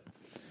shit!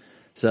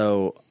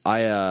 So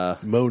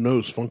Mo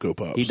knows Funko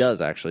Pops. He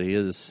does actually.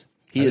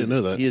 He didn't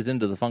know that. He is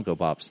into the Funko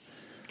Pops.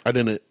 I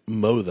didn't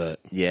know that.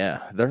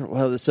 Yeah, they're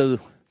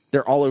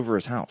all over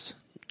his house.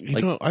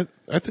 I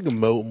think of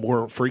Mo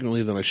more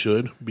frequently than I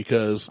should,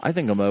 because I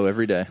think of Mo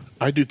every day.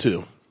 I do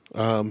too.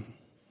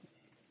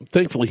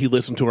 Thankfully, he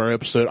listened to our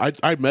episode.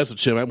 I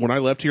messaged him when I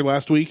left here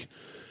last week.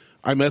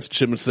 I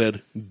messaged him and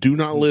said, "Do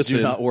not listen.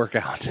 Do not work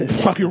out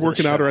while you're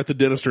working out or at the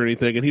dentist or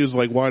anything." And he was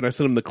like, "Why?" And I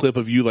sent him the clip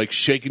of you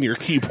shaking your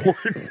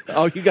keyboard.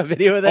 Oh, you got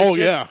video of that? Oh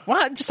shit? yeah.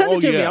 What? Just send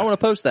it to me. I want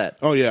to post that.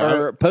 Oh yeah.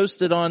 Or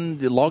post it on.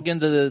 Log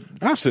into the.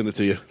 I'll send it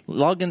to you.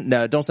 Log in.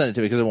 No, don't send it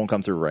to me because it won't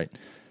come through right.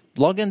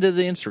 Log into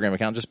the Instagram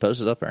account. Just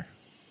post it up there.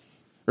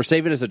 Or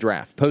save it as a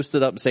draft. Post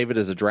it up, save it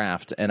as a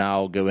draft, and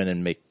I'll go in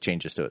and make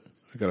changes to it.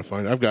 I gotta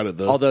find it. I've got it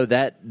though. Although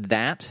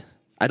that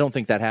I don't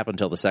think that happened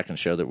until the second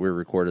show that we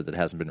recorded that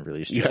hasn't been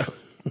released yet.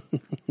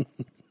 Yeah.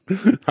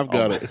 I've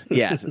got it.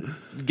 Yeah.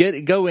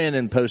 Go in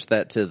and post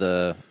that to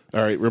the.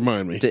 All right,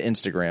 remind me to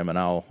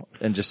Instagram,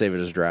 and just save it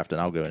as a draft,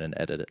 and I'll go in and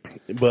edit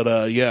it.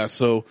 But yeah,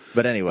 so.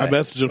 But anyway, I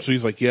messaged him, so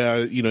he's like,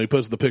 "Yeah, he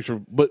posted the picture,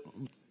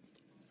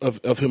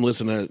 of him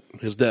listening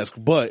at his desk."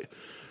 But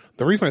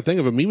the reason I think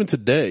of him, even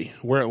today,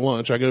 we're at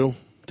lunch, I go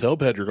tell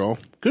Pedregal,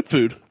 good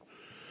food.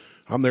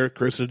 I'm there with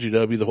Chris and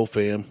GW, the whole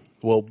fam.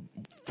 Well,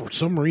 for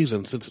some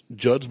reason, since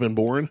Judd's been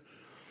born,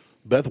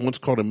 Beth once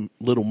called him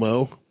Little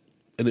Mo,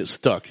 and it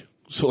stuck.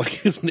 So, like,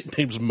 his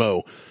nickname's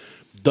Mo.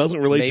 Doesn't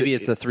relate to... Maybe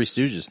it's a Three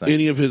Stooges thing.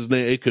 Any of his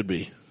name, it could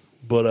be.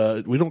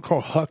 But we don't call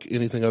Huck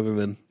anything other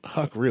than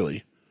Huck,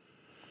 really.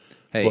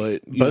 Hey,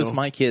 but, both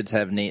my kids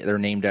have they're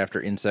named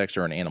after insects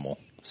or an animal.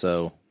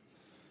 So,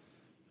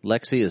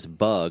 Lexi is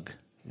Bug,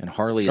 and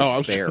Harley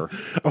is Bear.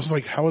 I was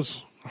like, how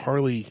is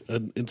Harley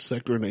an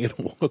insect or an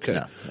animal? Okay.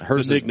 No,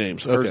 hers the is,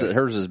 nicknames. Okay.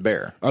 Hers is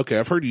Bear. Okay,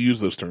 I've heard you use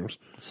those terms.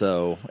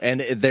 So,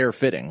 and they're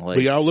fitting. Like,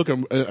 but yeah, I'll look at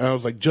him, and I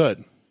was like,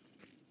 Judd,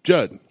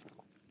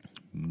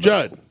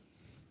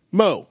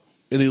 Mo.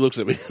 And he looks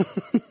at me.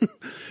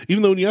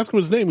 Even though when you ask him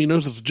his name, he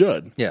knows it's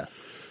Judd. Yeah.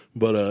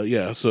 But,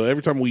 yeah, so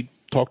every time we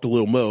talk to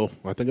Little Mo,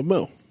 I think of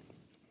Mo.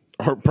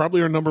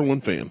 Probably our number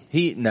one fan.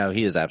 He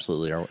is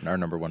absolutely our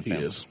number one fan.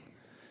 He is.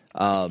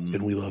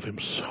 And we love him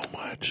so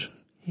much.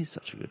 He's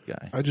such a good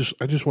guy. I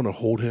just want to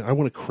hold him. I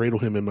want to cradle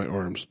him in my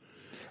arms.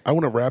 I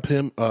want to wrap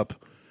him up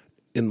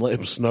and let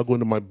him snuggle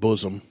into my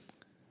bosom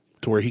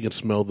to where he can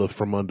smell the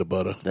Fremunda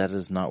butter. That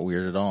is not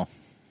weird at all.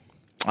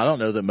 I don't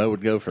know that Mo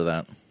would go for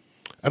that.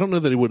 I don't know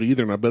that he would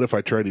either, and I bet if I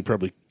tried, he'd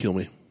probably kill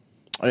me.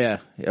 Oh, yeah.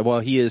 Well,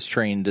 he is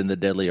trained in the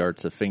deadly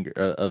arts of finger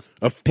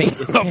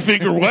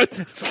what?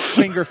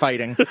 Finger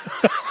fighting.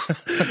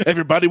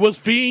 Everybody was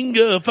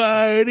finger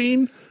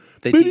fighting.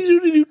 They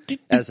teach,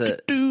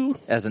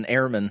 as an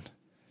airman,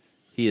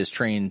 he is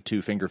trained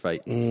to finger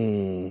fight.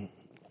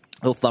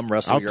 He'll thumb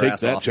wrestle your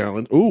ass off. I'll take that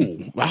challenge.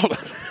 Ooh.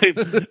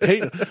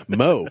 Hey,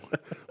 Mo,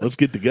 let's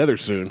get together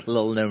soon.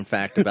 Little known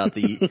fact about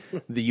the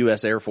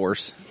U.S. Air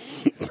Force.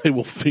 They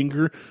will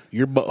finger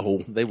your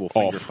butthole. They will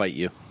finger fight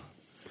you.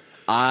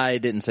 I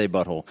didn't say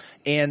butthole.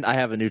 And I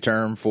have a new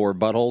term for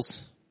buttholes.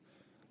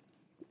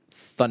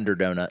 Thunder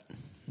donut.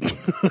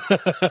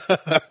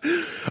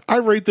 I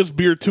rate this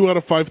beer 2 out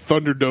of 5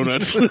 Thunder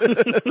Donuts.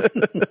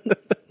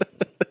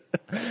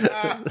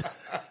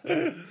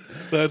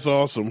 That's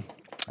awesome.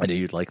 I knew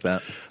you'd like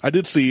that. I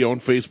did see on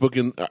Facebook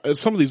and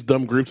some of these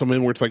dumb groups I'm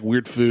in where it's like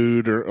weird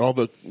food or all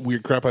the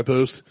weird crap I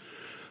post.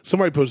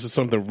 Somebody posted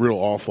something real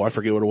awful. I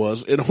forget what it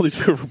was. And all these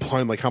people were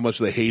replying like how much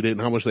they hate it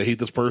and how much they hate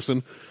this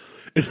person.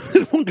 And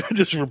one guy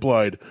just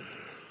replied,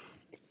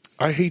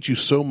 I hate you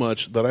so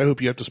much that I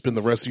hope you have to spend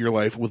the rest of your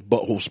life with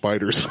butthole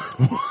spiders.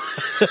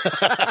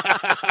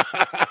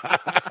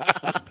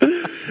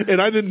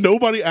 And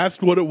nobody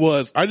asked what it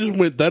was. I just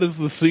went, that is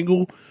the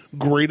single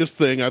greatest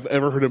thing I've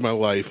ever heard in my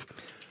life.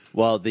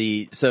 Well,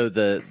 the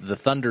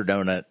Thunder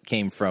Donut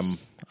came from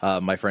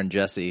my friend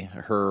Jessie.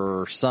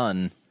 Her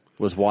son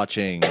was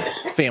watching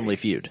Family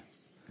Feud.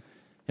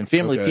 And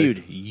Family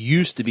Feud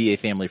used to be a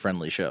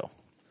family-friendly show.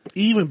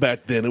 Even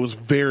back then, it was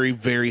very,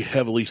 very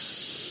heavily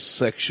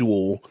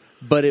sexual.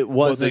 But it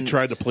wasn't. But they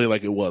tried to play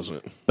like it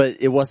wasn't. But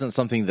it wasn't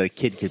something that a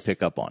kid could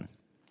pick up on.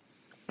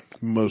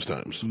 Most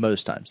times.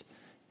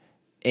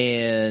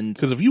 And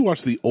because if you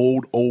watch the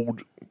old,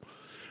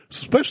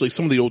 especially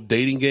some of the old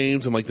dating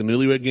games and like the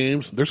Newlywed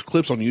Games, there's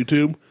clips on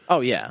YouTube. Oh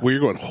yeah, where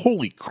you're going,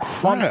 holy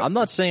crap! I'm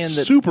not saying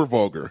that super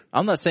vulgar.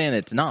 I'm not saying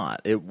it's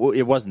not. It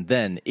wasn't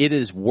then. It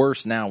is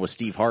worse now with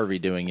Steve Harvey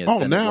doing it.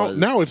 Oh,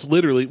 now it's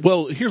literally.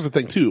 Well, here's the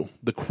thing too: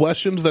 the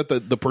questions that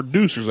the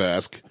producers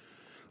ask,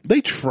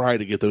 they try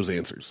to get those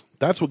answers.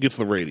 That's what gets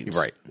the ratings.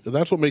 Right.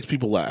 That's what makes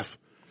people laugh.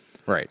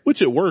 Right.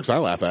 Which it works. I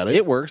laugh at it.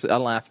 It works. I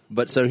laugh.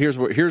 But so here's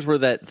where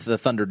the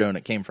Thunder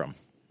Donut came from.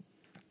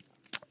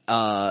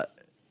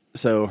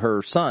 So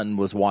her son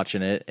was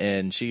watching it,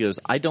 and she goes,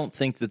 I don't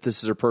think that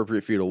this is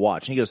appropriate for you to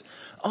watch. And he goes,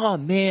 oh,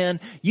 man,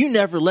 you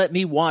never let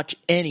me watch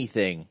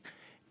anything.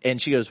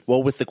 And she goes,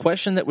 well, with the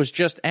question that was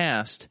just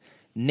asked,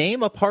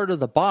 name a part of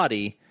the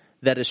body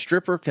that a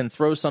stripper can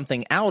throw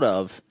something out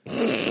of.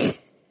 The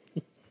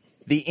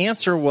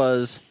answer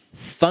was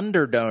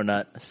Thunder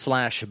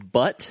Donut /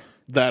 butt.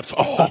 That's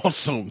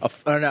awesome.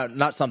 No,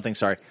 not something,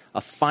 sorry.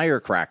 A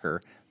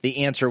firecracker.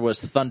 The answer was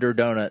Thunder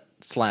Donut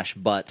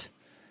 / butt.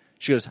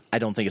 She goes, I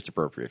don't think it's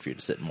appropriate for you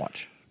to sit and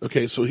watch.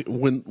 Okay, so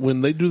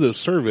when they do those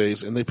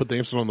surveys and they put the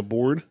answers on the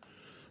board,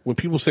 when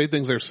people say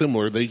things that are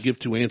similar, they give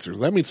 2 answers.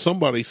 That means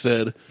somebody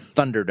said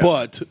Thunder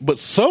Donut. But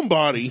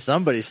somebody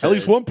said, at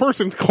least one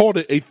person called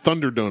it a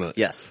Thunder Donut.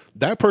 Yes.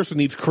 That person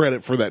needs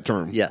credit for that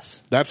term. Yes.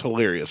 That's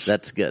hilarious.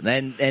 That's good.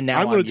 And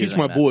now I'm going to teach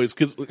my boys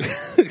because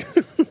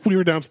we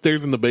were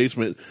downstairs in the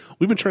basement.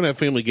 We've been trying to have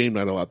family game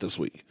night a lot this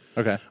week.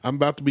 Okay. I'm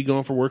about to be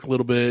gone for work a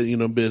little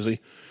bit,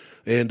 busy.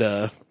 And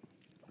a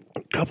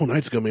couple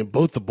nights ago, man,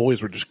 both the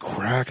boys were just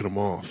cracking them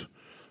off.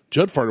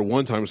 Judd farted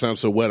one time. It sounded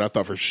so wet, I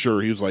thought for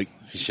sure he was like,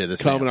 shit his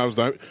coming. pants. I was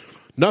dying.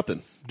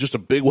 Nothing. Just a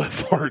big wet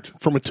fart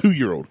from a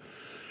 2-year-old.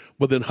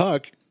 But then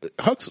Huck's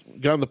gotten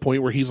to the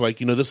point where he's like,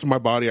 this is my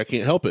body. I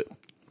can't help it.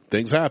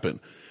 Things happen.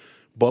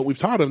 But we've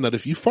taught him that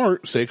if you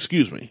fart, say,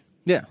 excuse me.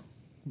 Yeah.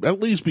 At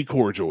least be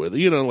cordial with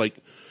it.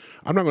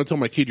 I'm not going to tell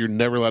my kid you're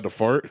never allowed to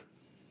fart,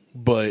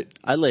 but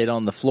I laid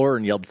on the floor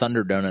and yelled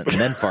Thunder Donut and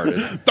then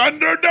farted.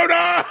 Thunder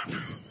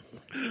Donut!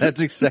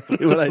 That's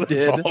exactly what I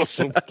did. That's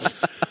awesome.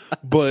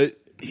 But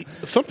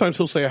sometimes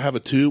he'll say I have a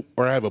tube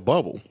or I have a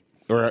bubble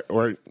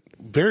or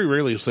very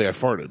rarely say I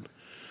farted.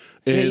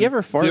 And Yeah, you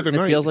ever fart and it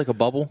night, feels like a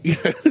bubble?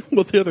 Yeah.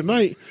 Well, the other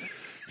night,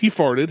 he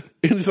farted,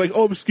 and he's like,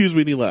 oh, excuse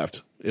me, and he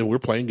left. And we're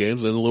playing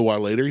games, and then a little while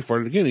later, he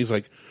farted again. He's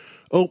like,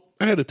 oh,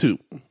 I had a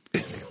toot. And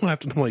he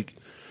laughed, and I'm like,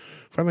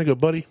 finally I go,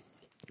 buddy,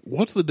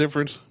 what's the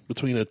difference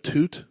between a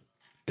toot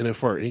and a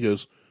fart? And he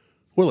goes,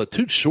 well, a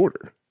toot's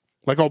shorter.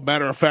 Like, all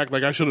matter of fact,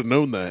 like, I should have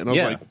known that. And I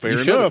was like, fair you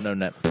enough. should have known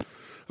that.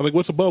 I'm like,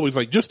 what's a bubble? He's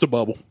like, just a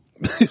bubble.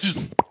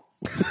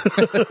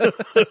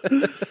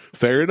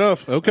 Fair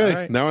enough. Okay,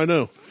 right. Now I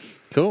know.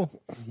 Cool.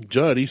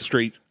 Judd, he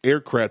straight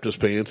air crapped his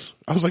pants.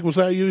 I was like, was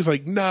that you? He's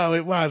like, no,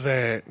 it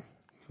wasn't.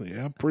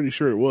 Yeah, I'm pretty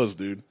sure it was,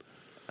 dude.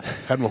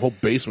 Had my whole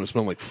basement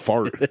smell like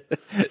fart.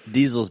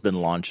 Diesel's been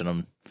launching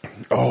them.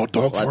 Oh,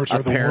 dog farts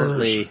are the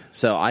worst.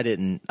 So I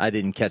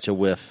didn't catch a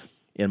whiff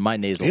in my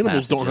nasal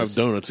Animals passages. don't have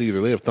donuts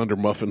either. They have thunder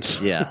muffins.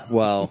 Yeah.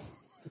 Well,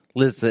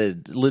 Liz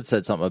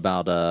said something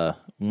about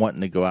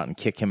wanting to go out and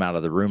kick him out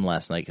of the room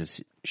last night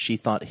because she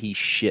thought he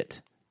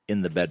shit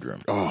in the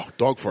bedroom. Oh,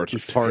 dog farts are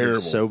Farted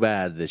terrible. so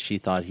bad that she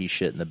thought he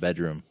shit in the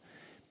bedroom.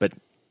 But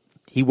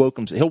he'll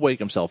wake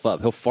himself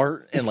up. He'll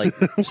fart and like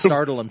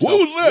startle himself.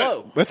 What was that?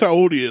 Whoa. That's how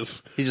old he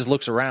is. He just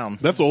looks around.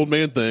 That's an old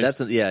man thing.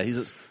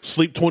 He's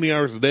Sleep 20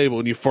 hours a day, but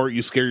when you fart,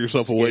 you scare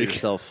yourself awake.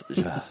 yourself.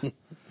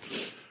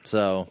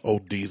 So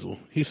Old Diesel.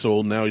 He's so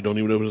old now he don't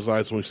even open his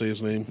eyes when we say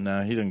his name.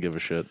 no, he doesn't give a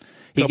shit.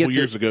 A couple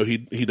years ago,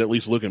 he'd at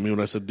least look at me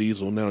when I said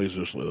Diesel. Now he's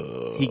just,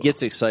 He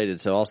gets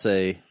excited, so I'll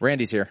say,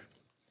 Randy's here.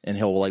 And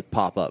he'll like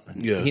pop up.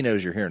 Yeah. He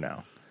knows you're here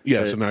now.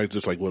 yeah, so now he's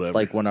just like, whatever.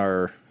 Like when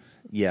I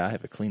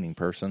have a cleaning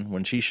person.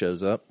 When she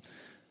shows up,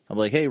 I'm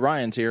like, hey,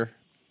 Ryan's here.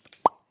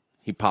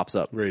 He pops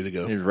up. Ready to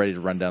go. He's ready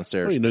to run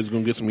downstairs. Well, he knows he's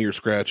going to get some ear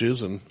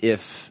scratches. And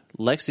If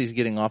Lexi's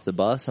getting off the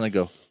bus and I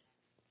go,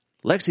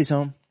 Lexi's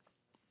home,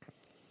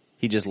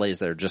 he just lays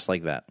there just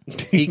like that.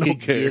 He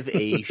could give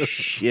a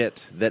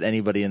shit that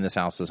anybody in this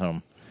house is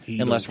home.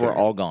 Unless we're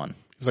all gone.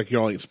 He's like,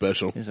 y'all ain't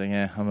special. He's like,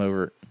 yeah, I'm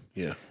over it.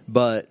 Yeah.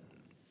 But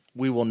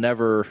we will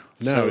never.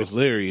 Now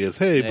there he is.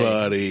 Hey,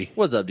 buddy.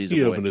 What's up, Diesel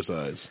He boy? opened his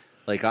eyes.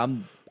 Like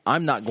I'm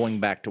not going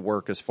back to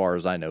work as far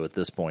as I know at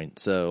this point,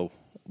 so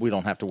we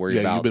don't have to worry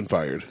about. Yeah, you've been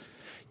fired.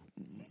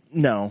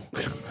 No.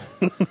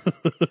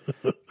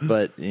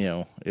 But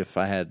if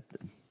I had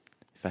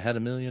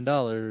 $1 million,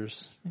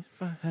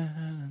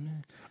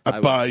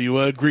 I'd buy you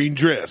a green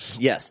dress.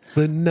 Yes,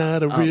 But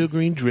not a real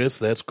green dress.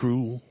 That's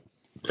cruel.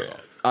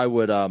 I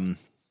would.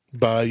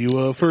 Buy you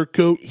a fur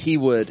coat. He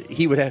would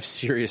have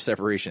serious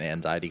separation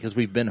anxiety because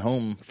we've been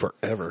home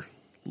Forever.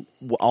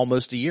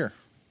 almost a year.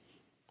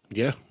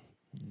 Yeah.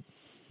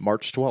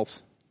 March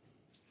 12th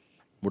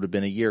would have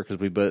been a year because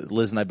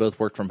Liz and I both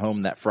worked from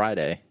home that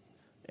Friday,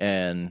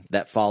 and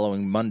that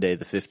following Monday,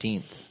 the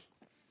 15th,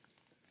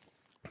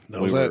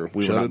 That we was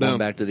were Shut not it down. going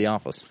back to the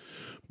office.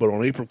 But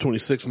on April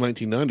 26,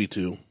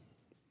 1992,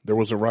 there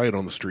was a riot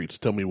on the streets.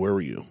 Tell me, where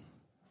were you?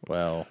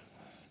 Well,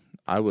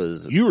 I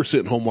was You were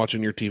sitting home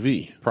watching your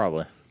TV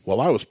probably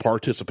while I was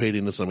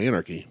participating in some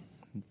anarchy.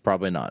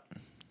 not.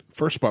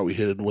 First spot we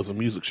hit was a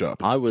music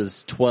shop. I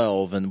was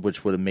 12, and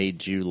which would have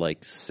made you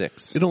like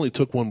 6. It only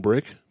took one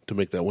brick to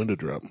make that window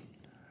drop.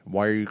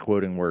 Why are you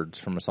quoting words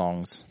from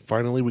songs?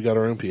 Finally, we got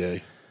our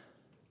MPA.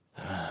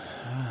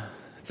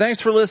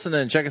 Thanks for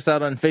listening. Check us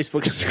out on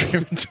Facebook,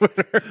 Instagram, and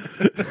Twitter.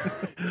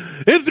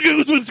 It's the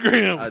Goose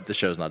Instagram. The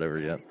show's not over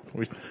yet.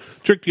 We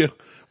Tricked you.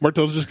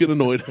 Martel's just getting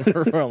annoyed.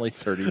 We're only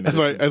 30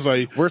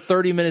 minutes. We're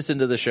 30 minutes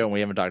into the show and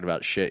we haven't talked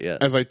about shit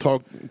yet. As I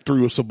talk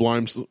through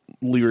Sublime's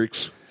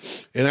lyrics,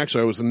 and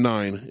actually I was a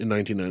 9 in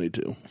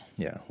 1992.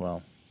 Yeah,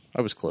 well,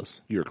 I was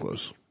close. You were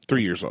close.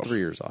 3 years off. 3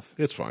 years off.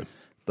 It's fine.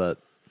 But,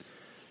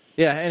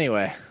 yeah,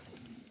 anyway.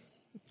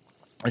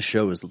 This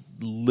show is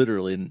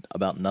literally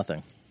about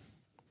nothing.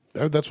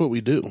 That's what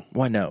we do.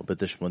 Why no? But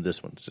this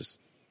one's just...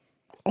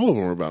 All of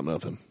them are about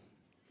nothing.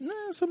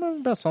 Some of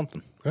them about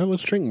something. Well,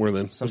 let's drink more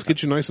then. Let's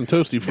get you nice and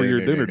toasty for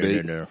your dinner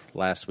date. No.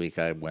 Last week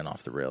I went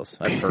off the rails.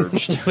 I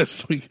purged.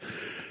 Last week.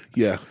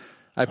 Yeah.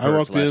 I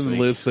walked in and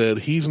Liz said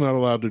he's not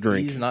allowed to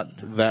drink He's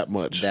not that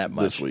much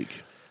this week.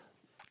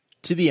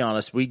 To be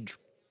honest,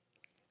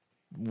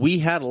 we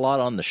had a lot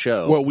on the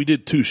show. Well, we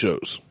did 2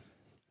 shows.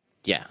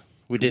 Yeah.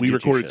 We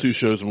recorded 2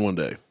 shows in one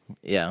day.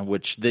 Yeah,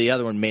 which the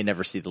other one may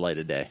never see the light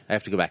of day. I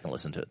have to go back and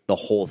listen to it. The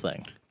whole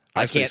thing.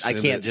 I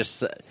can't just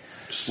say.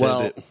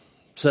 Send it.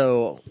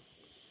 So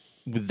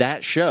with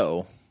that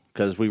show,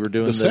 because we were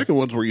doing the second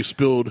one's where you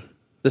spilled.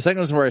 The second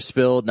one's where I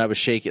spilled and I was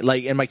shaking.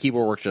 And my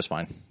keyboard worked just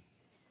fine.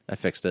 I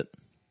fixed it.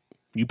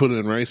 You put it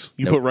in rice?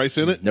 You put rice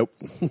in it? Nope.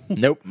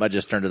 Nope. I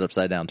just turned it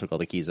upside down, took all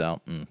the keys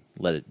out, and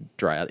let it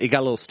dry out. It got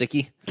a little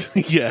sticky.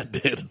 Yeah, it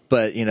did.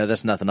 But,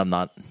 that's nothing I'm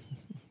not...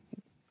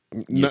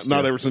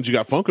 Not ever since you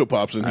got Funko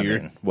Pops in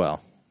here. The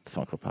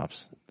Funko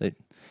Pops.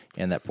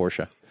 And that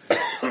Porsche.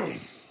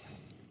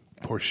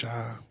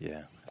 Porsche.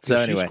 Yeah. So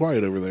anyway. She's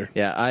quiet over there.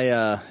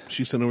 Yeah,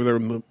 she's sitting over there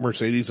with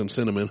Mercedes and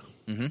Cinnamon.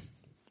 Mm-hmm.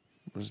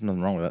 There's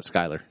nothing wrong with that.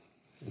 Skylar.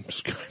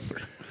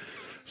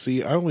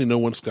 See, I only know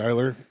one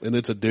Skylar, and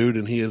it's a dude,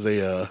 and he is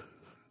a...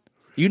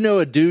 You know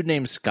a dude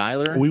named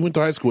Skylar? We went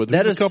to high school with him.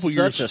 That is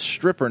such a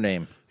stripper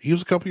name. He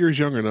was a couple years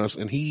younger than us,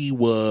 and he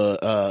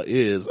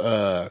is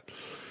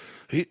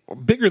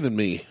bigger than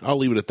me. I'll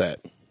leave it at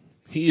that.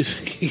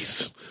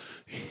 He's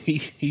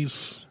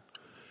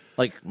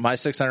like my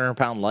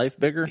 600-pound life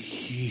bigger.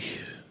 He's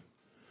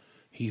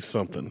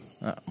something.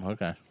 Oh,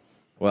 okay.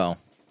 Well,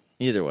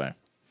 either way,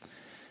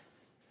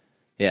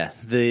 yeah.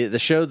 The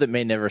show that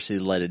may never see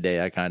the light of day.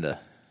 That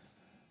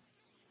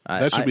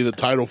should be the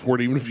title for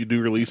it, even if you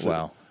do release it.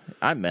 Well,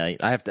 I might.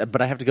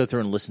 But I have to go through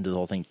and listen to the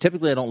whole thing.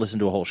 Typically, I don't listen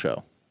to a whole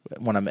show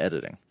when I'm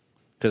editing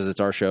because it's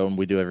our show and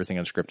we do everything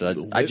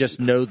unscripted. I just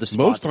know the spots.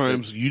 Most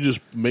times, you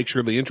just make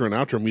sure the intro and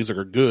outro music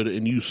are good,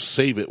 and you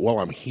save it while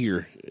I'm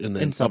here, and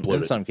then upload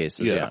it. In some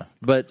cases, yeah.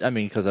 But I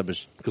mean, because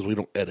we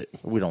don't edit.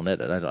 We don't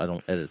edit. I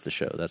don't edit the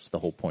show. That's the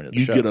whole point of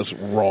the show. You get us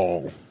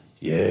raw.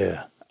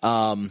 Yeah.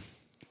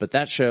 But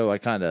that show, I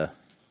threw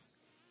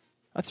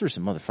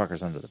some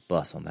motherfuckers under the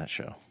bus on that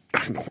show.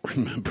 I don't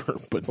remember,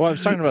 but I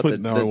was talking about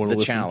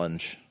the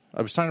challenge.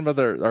 I was talking about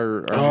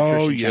our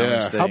nutrition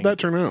challenge thing. How'd that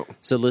turn out?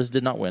 So Liz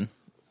did not win.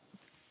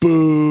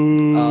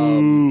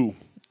 Boo!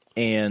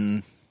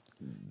 And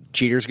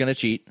cheater's gonna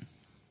cheat.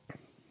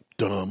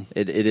 Dumb.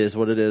 It is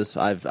what it is.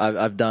 I've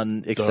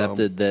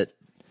accepted that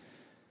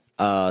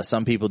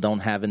some people don't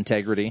have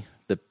integrity.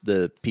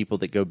 The people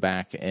that go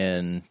back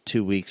and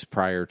 2 weeks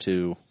prior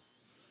to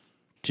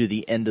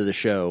the end of the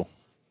show,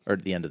 or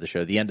the end of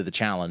the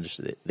challenge,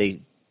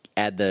 they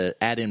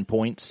add in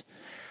points.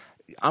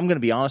 I'm going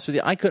to be honest with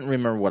you. I couldn't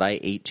remember what I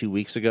ate 2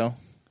 weeks ago,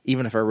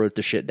 even if I wrote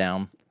the shit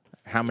down.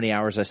 How many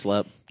hours I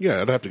slept.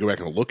 Yeah, I'd have to go back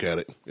and look at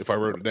it if I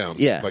wrote it down.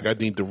 Yeah. Like, I'd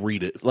need to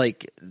read it.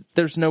 Like,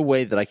 there's no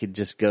way that I could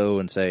just go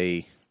and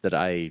say that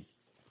I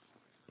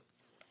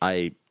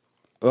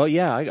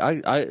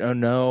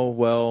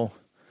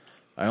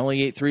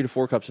only ate 3 to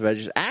 4 cups of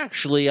veggies.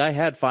 Actually, I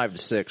had 5 to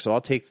 6, so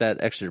I'll take that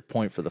extra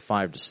point for the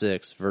 5 to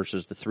 6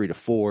 versus the 3 to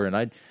 4.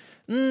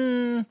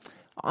 And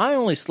I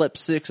only slept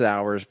 6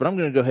 hours, but I'm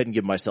going to go ahead and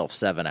give myself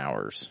 7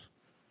 hours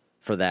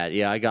for that.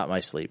 Yeah, I got my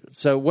sleep.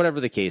 So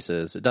whatever the case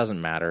is, it doesn't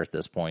matter at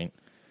this point.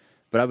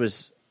 But I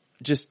was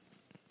just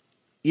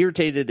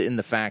irritated in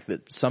the fact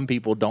that some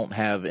people don't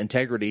have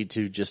integrity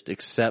to just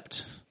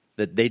accept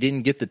that they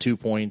didn't get the 2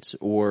 points,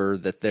 or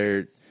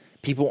that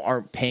people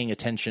aren't paying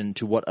attention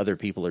to what other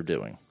people are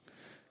doing.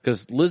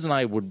 Because Liz and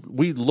I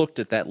we looked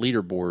at that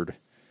leaderboard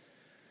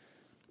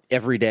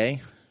every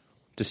day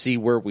to see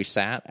where we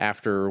sat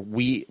after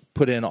we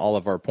put in all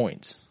of our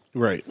points.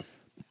 Right.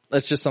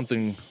 That's just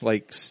something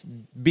like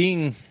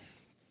being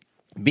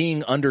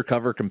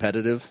undercover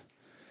competitive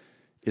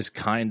is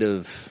kind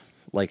of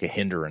like a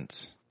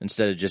hindrance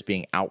instead of just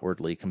being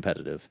outwardly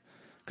competitive.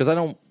 Because I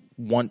don't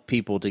want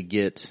people to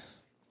get,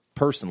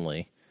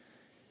 personally,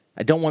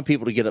 I don't want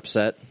people to get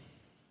upset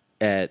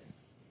at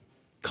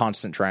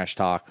constant trash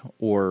talk,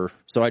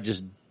 so I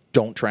just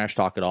don't trash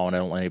talk at all, and I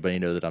don't let anybody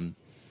know that I'm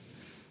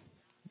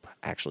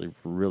actually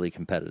really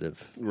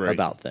competitive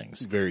about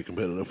things. Very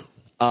competitive.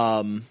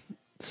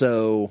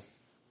 So,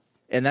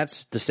 and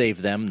that's to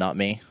save them, not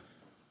me,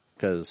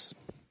 because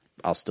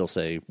I'll still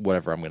say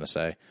whatever I'm going to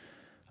say.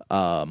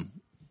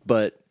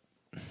 But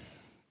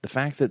the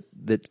fact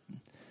that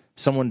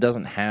someone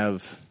doesn't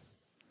have,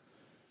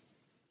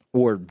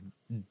 or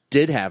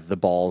did have the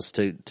balls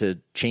to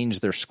change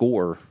their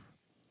score,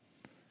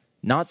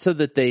 not so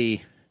that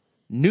they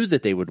knew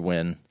that they would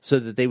win, so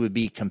that they would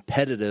be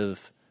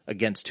competitive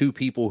against 2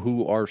 people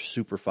who are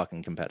super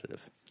fucking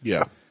competitive.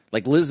 Yeah.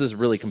 Like, Liz is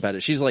really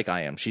competitive. She's like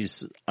I am.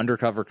 She's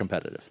undercover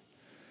competitive.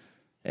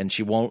 And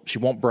she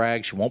won't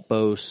brag. She won't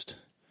boast.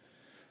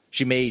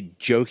 She may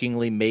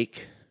jokingly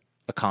make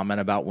a comment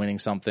about winning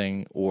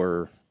something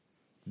or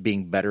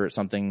being better at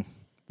something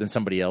than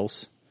somebody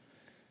else.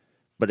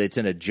 But it's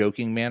in a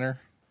joking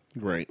manner.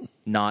 Right.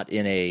 Not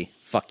in a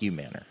fuck you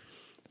manner.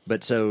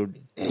 But so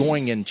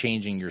going and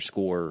changing your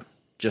score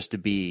just to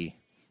be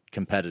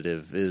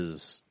competitive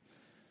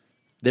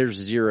there's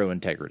zero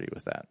integrity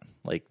with that.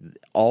 Like,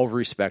 all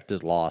respect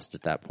is lost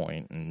at that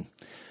point. And,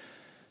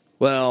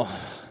 well,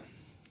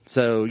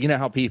 so you know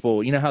how the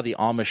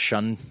Amish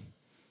shun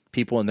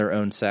people in their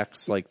own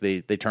sex? Like,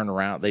 they turn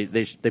around, they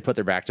put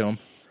their back to them.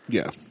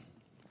 Yeah.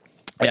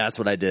 Yeah, that's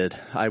what I did.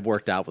 I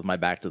worked out with my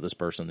back to this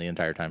person the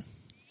entire time.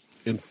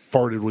 And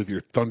farted with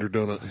your Thunder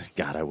Donut.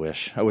 God, I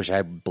wish I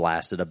had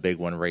blasted a big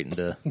one right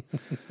into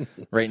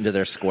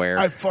their square.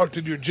 I farted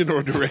in your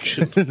general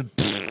direction.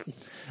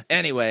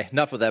 Anyway,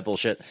 enough with that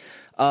bullshit.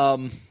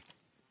 What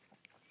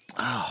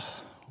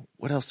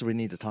else do we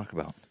need to talk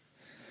about?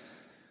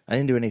 I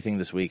didn't do anything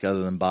this week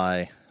other than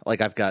buy. Like,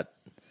 I got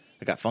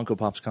Funko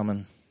Pops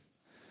coming.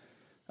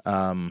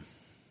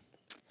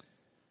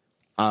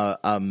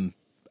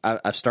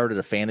 I've started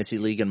a fantasy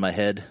league in my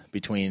head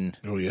between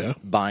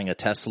buying a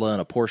Tesla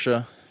and a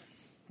Porsche.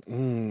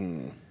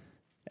 And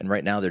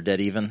right now they're dead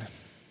even.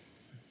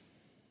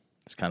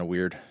 It's kind of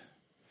weird.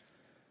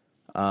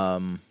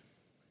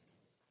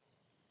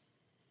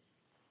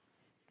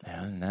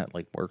 And that,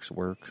 like,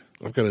 work.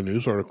 I've got a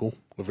news article,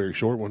 a very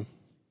short one.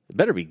 It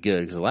better be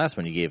good because the last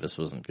one you gave us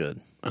wasn't good.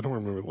 I don't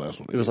remember the last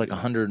one. It was like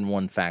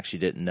 101 facts you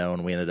didn't know,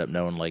 and we ended up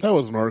knowing like... That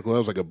was an article. That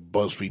was like a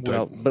BuzzFeed type.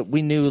 Well, but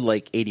we knew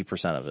like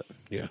 80% of it.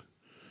 Yeah.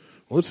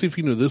 Well, let's see if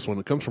you knew this one.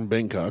 It comes from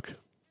Bangkok,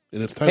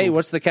 and it's titled... Hey,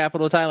 what's the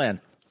capital of Thailand?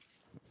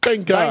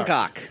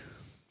 Bangkok.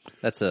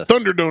 That's a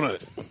Thunder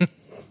Donut.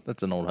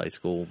 That's an old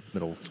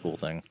middle school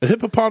thing. A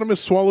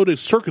hippopotamus swallowed a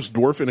circus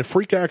dwarf in a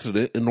freak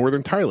accident in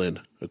northern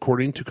Thailand,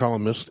 according to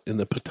columnists in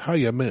the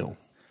Pattaya Mail.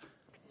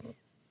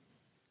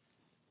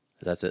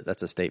 That's it.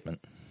 That's a statement.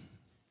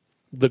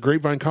 The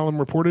Grapevine column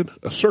reported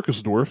a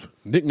circus dwarf,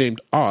 nicknamed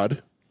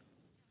Odd,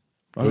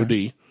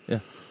 O-D, Yeah.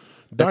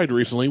 died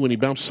recently when he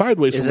bounced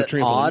sideways Is from a it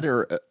trampoline. odd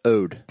or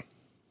ode?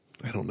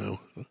 I don't know.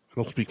 I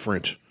don't speak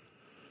French.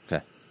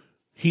 Okay.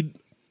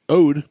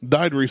 Ode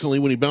died recently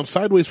when he bounced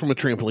sideways from a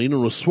trampoline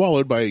and was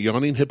swallowed by a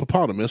yawning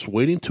hippopotamus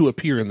waiting to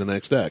appear in the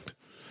next act.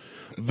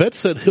 Vets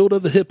said Hilda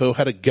the hippo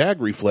had a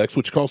gag reflex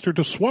which caused her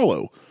to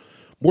swallow.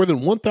 More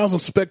than 1,000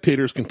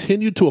 spectators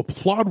continued to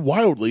applaud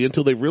wildly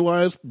until they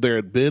realized there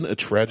had been a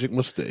tragic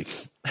mistake.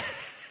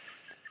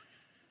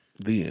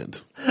 The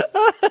end.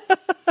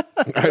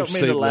 I don't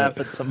mean to laugh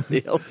at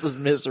somebody else's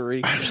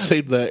misery. I've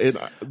saved that. And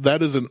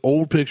that is an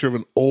old picture of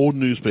an old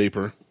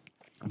newspaper.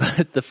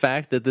 But the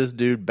fact that this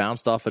dude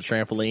bounced off a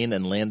trampoline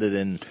and landed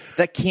in...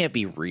 That can't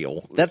be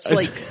real. That's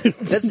like...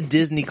 that's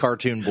Disney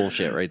cartoon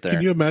bullshit right there.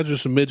 Can you imagine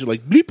some midget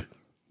like bleep,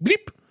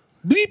 bleep,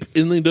 bleep,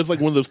 and then he does like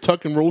one of those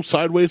tuck and roll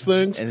sideways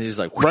things? And he's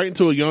like... right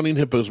into a yawning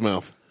hippo's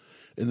mouth.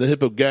 And the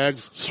hippo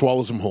gags,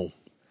 swallows him whole.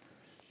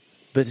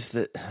 But it's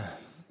the...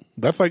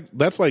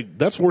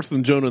 That's worse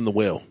than Jonah and the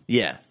whale.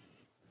 Yeah.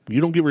 You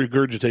don't get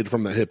regurgitated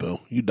from that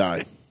hippo. You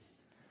die.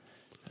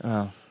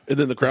 Oh. And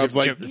then the crowd's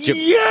like,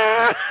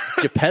 yeah!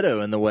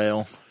 Geppetto and the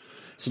whale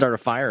start a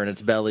fire in its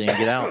belly and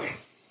get out.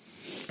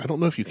 I don't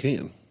know if you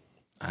can.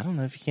 I don't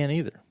know if you can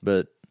either,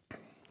 but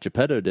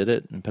Geppetto did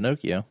it in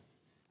Pinocchio.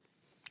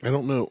 I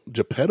don't know.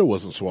 Geppetto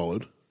wasn't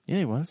swallowed. Yeah,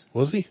 he was.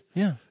 Was he?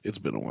 Yeah. It's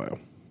been a while.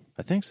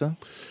 I think so.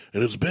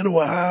 And it's been a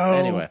while.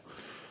 Anyway.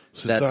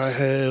 Since I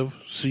have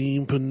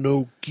seen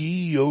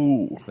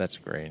Pinocchio. That's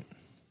great.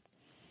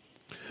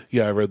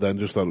 Yeah, I read that and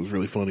just thought it was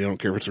really funny. I don't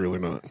care if it's real or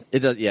not. It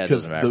does. Yeah, it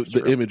doesn't matter.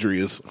 The imagery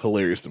is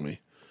hilarious to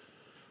me.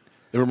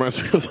 It reminds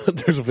me of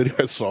there's a video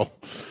I saw.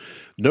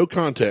 No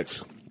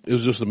context. It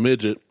was just a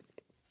midget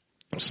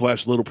 /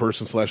 little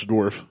person /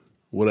 dwarf,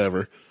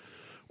 whatever,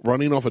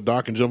 running off a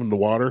dock and jumping in the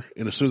water.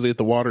 And as soon as they hit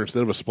the water,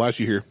 instead of a splash,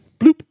 you hear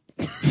bloop.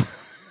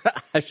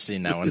 I've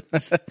seen that one.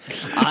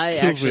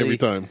 Kills me every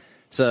time.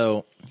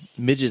 So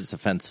midget's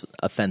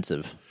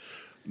offensive.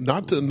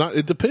 Not.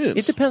 It depends.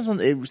 It depends on.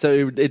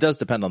 It does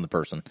depend on the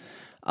person.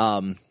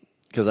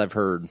 Because I've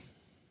heard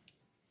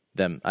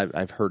them.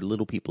 I've heard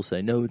little people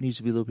say no. It needs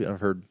to be little people. I've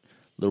heard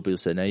little people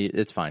say no.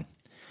 It's fine.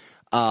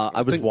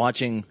 I was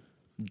watching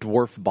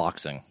dwarf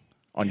boxing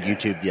on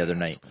YouTube the other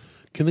night.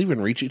 Can they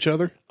even reach each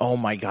other? Oh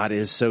my god, it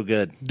is so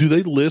good. Do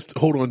they list?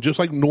 Hold on, just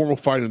like normal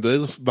fighting, do they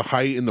list the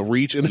height and the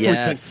reach and everything?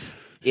 Yes,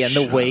 and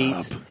the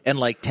weight, and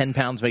like 10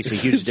 pounds makes a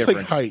huge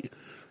difference. Like height,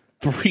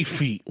 3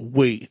 feet,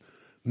 weight,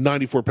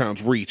 94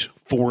 pounds, reach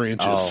 4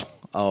 inches.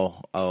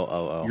 Oh.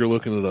 You're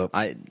looking it up.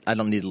 I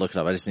don't need to look it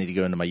up. I just need to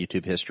go into my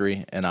YouTube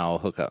history and I'll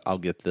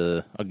get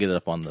it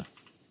up on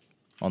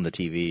the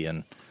TV,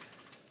 and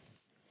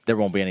there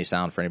won't be any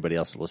sound for anybody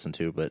else to listen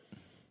to, but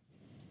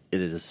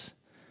it is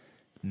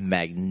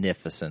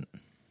magnificent.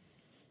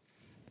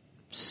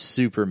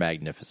 Super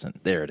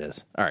magnificent. There it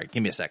is. All right,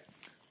 give me a sec.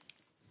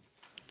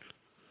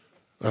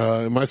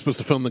 Am I supposed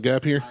to fill in the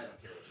gap here?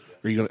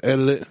 Are you going to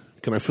edit it?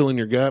 Can I fill in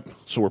your gap?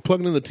 So we're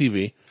plugging in the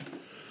TV.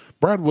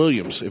 Brad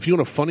Williams. If you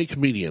want a funny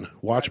comedian,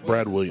 watch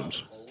Brad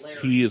Williams.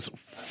 He is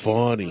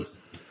funny.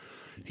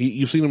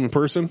 You've seen him in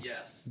person?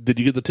 Yes. Did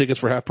you get the tickets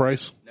for half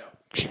price? No.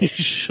 You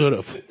should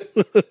have.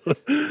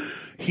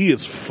 He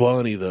is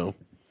funny, though.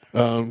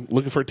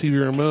 Looking for a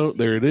TV remote.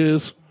 There it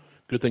is.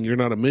 Good thing you're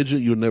not a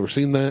midget. You had never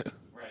seen that.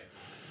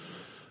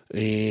 Right.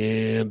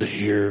 And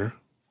here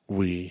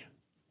we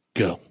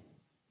go.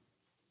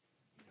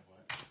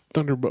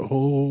 Thunderbolt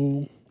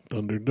hole,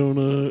 Thunder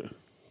Donut. Maybe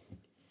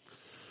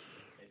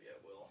I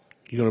will.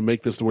 You gonna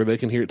make this to where they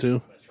can hear it too?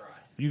 I'm gonna try.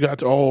 You got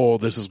to. Oh,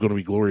 this is gonna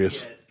be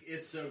glorious. Yeah,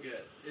 it's so good.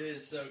 It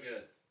is so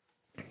good.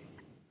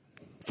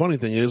 Funny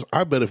thing is,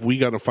 I bet if we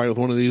got in a fight with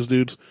one of these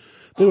dudes,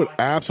 they would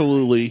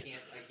absolutely. I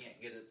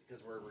can't get it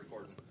because we're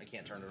recording. I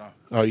can't turn it on.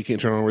 Oh, you can't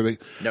turn on where they.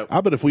 Nope.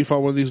 I bet if we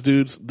fought one of these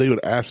dudes, they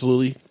would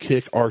absolutely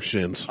kick our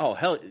shins. Oh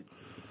hell!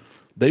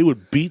 They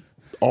would beat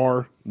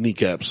our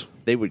kneecaps.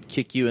 They would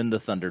kick you in the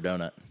Thunder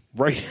Donut.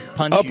 Right,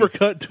 Punch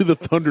uppercut to the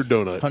Thunder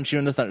Donut. Punch you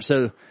in the thunder.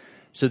 So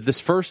this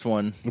first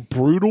one,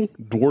 Brutal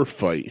dwarf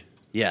fight.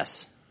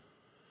 yes.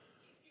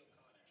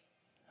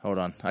 Hold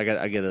on, I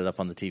get it up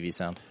on the TV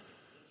sound.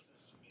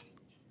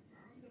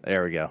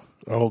 There we go.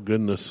 Oh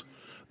goodness,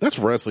 that's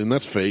wrestling.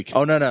 That's fake.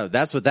 Oh no,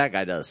 that's what that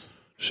guy does.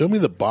 Show me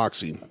the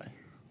boxing.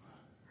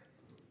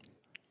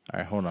 All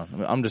right, hold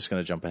on. I'm just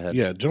gonna jump ahead.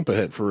 Yeah, jump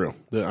ahead for real.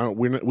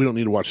 We don't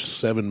need to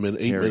watch 8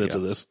 minutes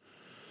of this.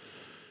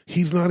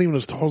 He's not even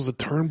as tall as the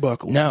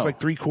turnbuckle. No. He's like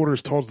 3/4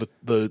 as tall as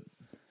the.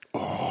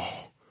 Oh,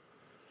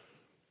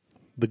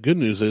 The good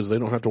news is they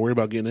don't have to worry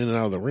about getting in and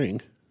out of the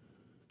ring.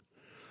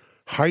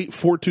 Height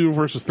 4'2"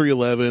 versus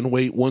 3'11".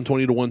 Weight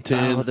 120 to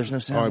 110. Oh, there's no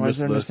sound. Why is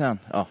there no sound?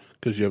 Oh,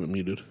 because you haven't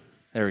muted.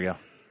 There we go.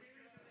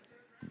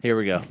 Here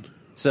we go.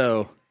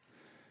 So,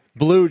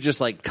 Blue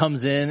just like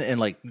comes in and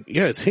like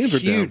his hands are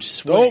down. Huge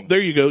swing. Oh, there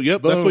you go.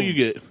 Yep, Boom. that's what you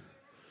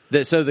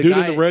get. So the dude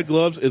guy in the red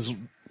gloves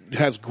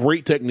has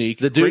great technique,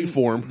 great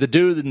form. The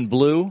dude in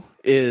blue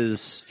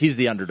he's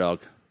the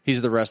underdog.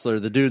 He's the wrestler.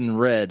 The dude in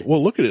red.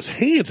 Well, look at his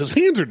hands. His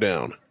hands are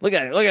down. Look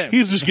at him.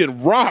 He's just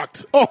getting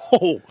rocked.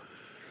 Oh,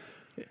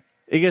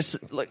 he gets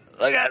look.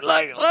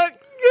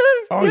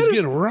 Oh, he's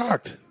getting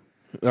rocked.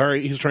 All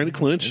right, he's trying to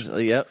clinch.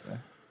 Yep.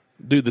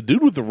 Dude, the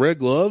dude with the red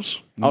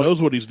gloves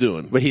knows what he's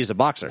doing. But he's a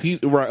boxer.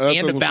 Right,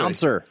 and a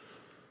bouncer.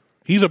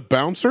 He's a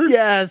bouncer?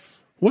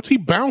 Yes. What's he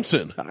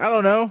bouncing? I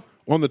don't know.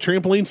 On the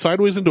trampoline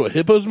sideways into a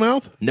hippo's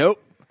mouth?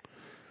 Nope.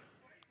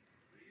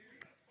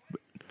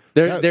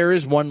 There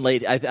is one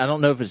late. I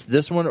don't know if it's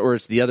this one or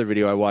it's the other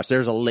video I watched.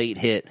 There's a late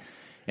hit,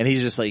 and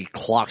he's just like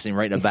clocks him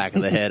right in the back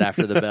of the head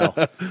after the bell.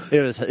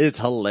 It's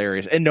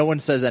hilarious, and no one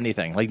says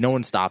anything. Like no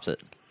one stops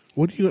it.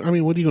 What are you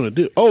going to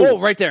do? Oh,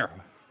 right there.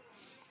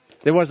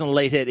 There wasn't a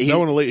late hit. That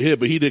wasn't a late hit,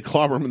 but he did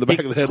clobber him in the back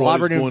of the head while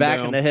he was going down. Clobbered him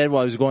back in the head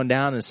while he was going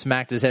down and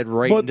smacked his head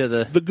right into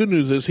the... The good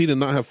news is he did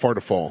not have far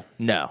to fall.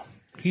 No.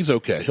 He's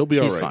okay. He'll be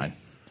all right. He's fine.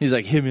 He's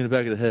like, hit me in the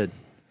back of the head.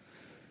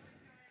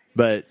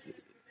 But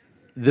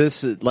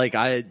this, like,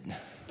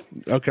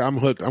 Okay, I'm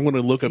hooked. I'm going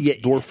to look up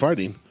dwarf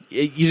fighting.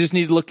 You just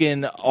need to look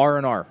in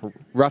R&R,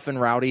 Rough and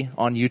Rowdy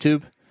on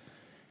YouTube.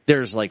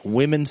 There's, like,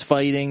 women's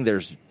fighting.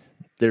 There's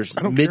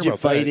midget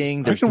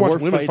fighting. I should watch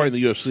women fight in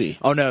the UFC.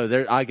 Oh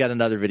no, I got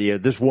another video.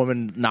 This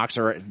woman knocks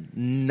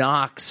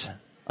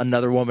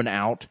another woman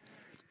out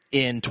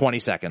in 20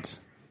 seconds.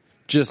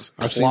 Just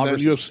I've seen that in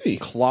UFC.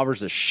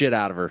 Clobbers the shit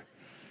out of her.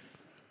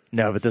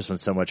 No, but this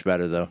one's so much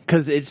better though,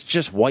 because it's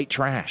just white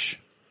trash.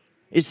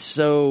 It's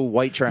so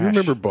white trash. You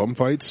remember bum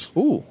fights?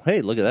 Ooh,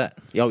 hey, look at that.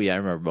 Oh yeah, I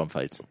remember bum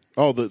fights.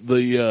 Oh, the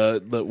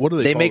what do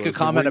they? They call make those? A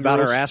comment about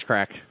her ass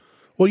crack.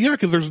 Well, yeah,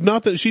 because there's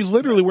nothing. She's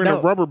literally wearing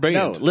a rubber band.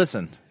 No,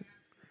 listen.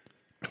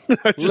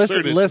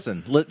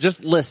 Listen.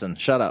 Just listen.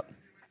 Shut up.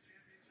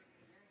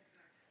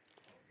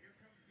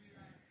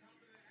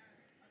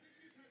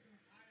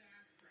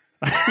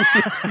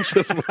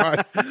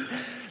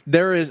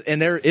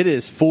 It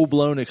is full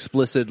blown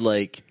explicit.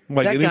 Like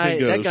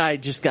that guy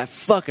just got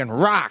fucking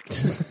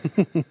rocked.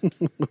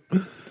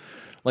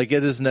 Like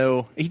it is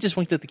no. He just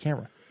winked at the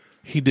camera.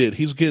 He did.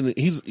 He's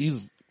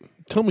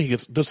Tell me,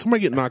 does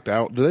somebody get knocked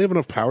out? Do they have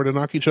enough power to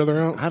knock each other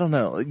out? I don't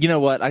know. You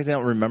know what? I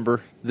don't remember.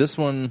 This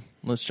one,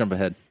 let's jump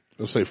ahead.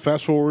 Let's say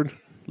fast forward.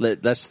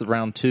 That's the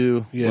round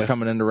 2. Yeah. We're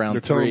coming into round 3.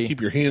 They're telling him to keep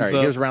your hands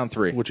up. Here's round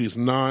 3. Which he's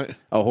not.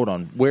 Oh, hold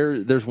on.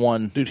 There's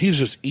one. Dude, he's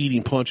just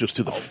eating punches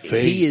to the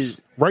face. He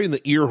is. Right in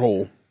the ear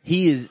hole.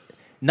 He is.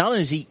 Not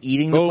only is he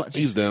eating the punch.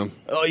 He's down.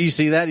 Oh, you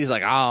see that? He's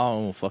like,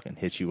 I'll fucking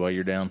hit you while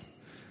you're down.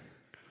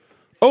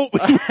 Oh,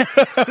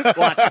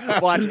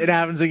 watch! It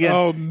happens again.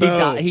 Oh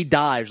no! He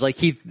dives like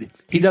he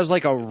does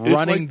like a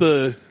running.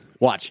 It's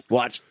like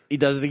watch! He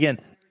does it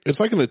again. It's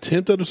like an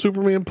attempt at a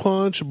Superman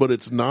punch, but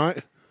it's not.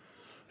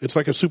 It's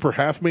like a super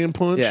half man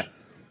punch. Yeah,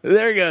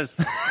 there he goes.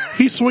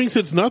 He swings,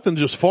 it's nothing,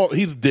 just fall.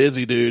 He's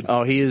dizzy, dude.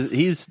 Oh,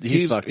 he's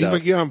fucked up. He's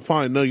like, yeah, I'm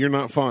fine. No, you're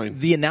not fine.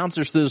 The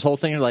announcers through this whole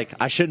thing are like,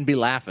 I shouldn't be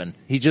laughing.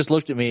 He just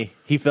looked at me.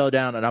 He fell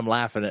down, and I'm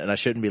laughing, and I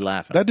shouldn't be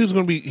laughing. That dude's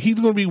he's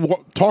going to be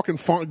talking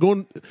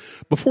fun.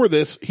 Before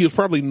this, he was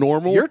probably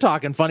normal. You're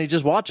talking funny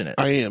just watching it.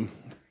 I am.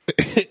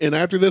 And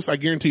after this, I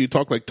guarantee you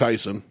talk like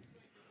Tyson.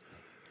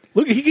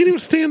 Look, he can't even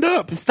stand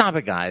up. Stop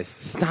it, guys.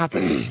 Stop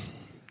it.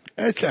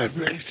 He's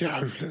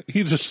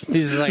just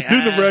like,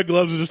 dude in the red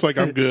gloves is just like,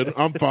 I'm good.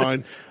 I'm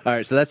fine. All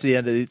right, so that's the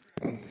end of the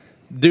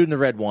dude in the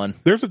red one.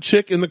 There's a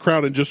chick in the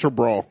crowd in just her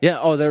bra.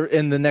 Yeah, they're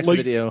in the next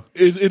video.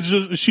 It's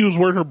just she was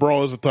wearing her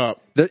bra as a top.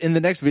 In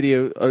the next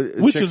video,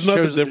 which is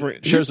nothing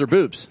different. Shows her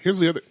boobs. Here's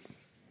the other.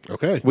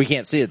 Okay. We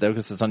can't see it though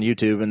because it's on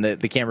YouTube and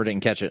the camera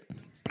didn't catch it.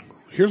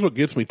 Here's what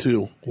gets me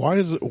too. Why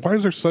is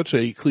there such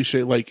a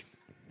cliche like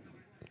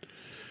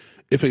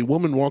if a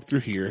woman walked through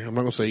here, I'm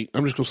just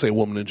going to say a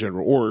woman in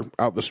general, or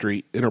out the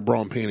street in her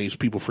bra and panties,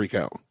 people freak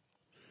out.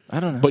 I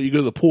don't know. But you go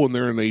to the pool and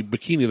they're in a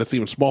bikini that's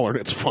even smaller and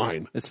it's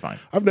fine. It's fine.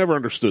 I've never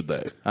understood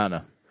that. I don't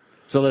know.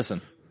 So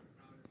listen.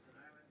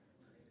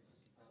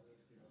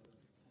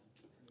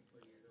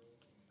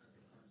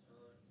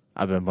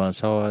 I've been punched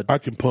hard. I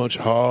can punch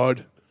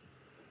hard.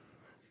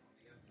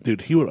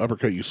 Dude, he would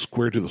uppercut you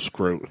square to the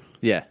scrot.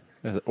 Yeah.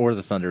 Or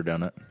the Thunder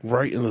Donut.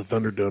 Right in the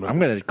Thunder Donut. I'm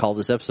going to call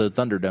this episode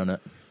Thunder Donut.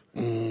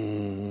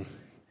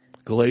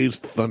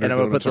 Glazed Thunder Donuts. And I'm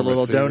going to put the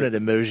little donut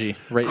emoji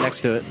right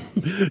next to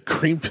it.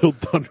 Cream-filled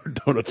Thunder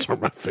Donuts are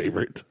my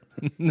favorite.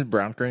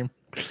 Brown cream.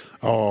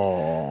 Oh.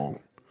 All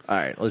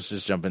right, let's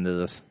just jump into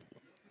this.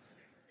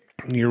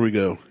 Here we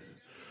go.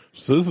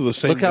 So this is the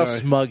same Look how guy.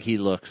 smug he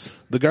looks.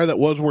 The guy that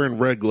was wearing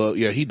red gloves.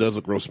 Yeah, he does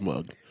look real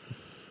smug.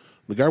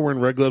 The guy wearing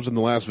red gloves in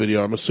the last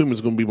video, I'm assuming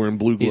is going to be wearing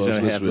blue gloves He's in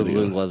going to this have video. the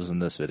blue gloves in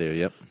this video,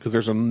 yep. Because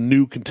there's a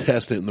new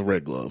contestant in the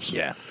red gloves.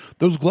 Yeah.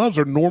 Those gloves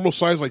are normal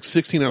size, like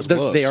 16-ounce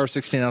gloves. They are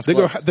 16-ounce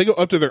gloves. They go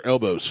up to their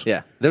elbows.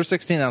 Yeah, they're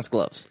 16-ounce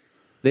gloves.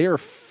 They are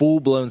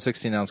full-blown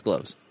 16-ounce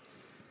gloves.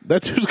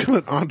 That dude's got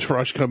an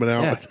entourage coming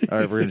out. Yeah. All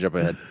right, we're going to jump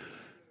ahead.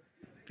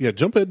 Yeah,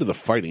 jump ahead to the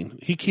fighting.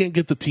 He can't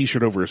get the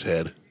T-shirt over his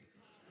head.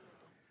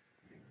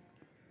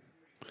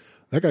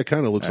 That guy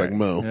kind of looks like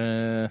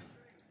Mo.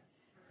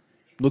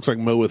 Looks like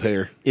Mo with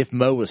hair. If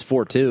Mo was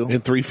 4'2".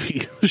 And 3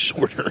 feet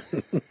shorter.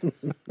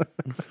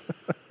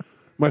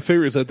 My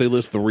favorite is that they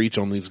list the reach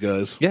on these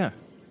guys. Yeah.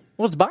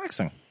 Well, it's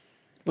boxing.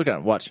 Look at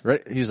him. Watch.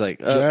 Right? He's like...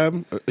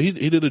 jab.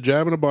 He did a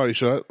jab and a body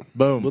shot.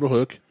 Boom. Little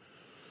hook.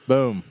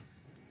 Boom.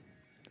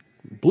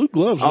 Blue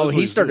gloves. Oh,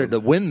 he started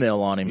the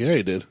windmill on him. Yeah,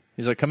 he did.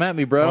 He's like, come at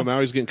me, bro. Oh,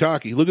 now he's getting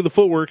cocky. Look at the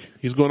footwork.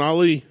 He's going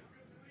Ali.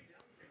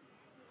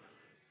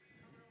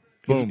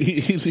 Boom.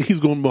 He's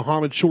going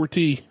Muhammad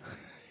Shorty.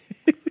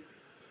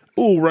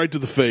 Oh, right to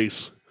the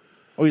face.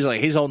 Oh, he's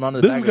like, he's holding on to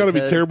the This back has of got to his be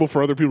head. terrible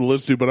for other people to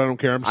listen to, but I don't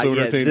care. I'm so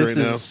entertained right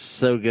now. This is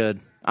so good.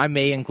 I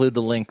may include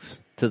the links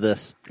to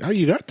this. Oh,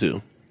 you got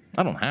to.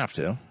 I don't have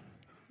to.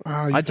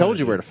 I told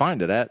you where to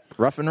find it at.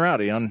 Rough and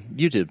Rowdy on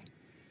YouTube.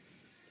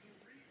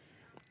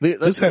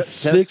 This has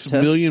 6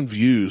 million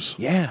views.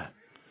 Yeah.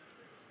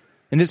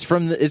 And it's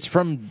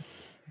from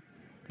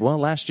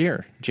last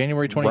year,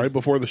 January 20th. Right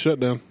before the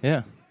shutdown.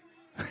 Yeah.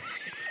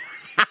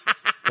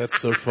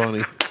 That's so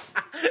funny.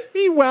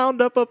 He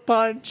wound up a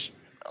punch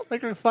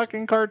like a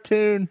fucking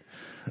cartoon.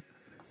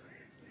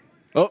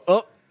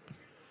 Oh.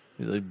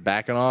 He's like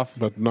backing off.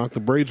 About to knock the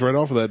braids right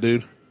off of that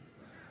dude.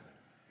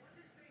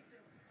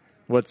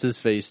 What's his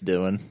face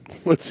doing?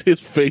 What's his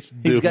face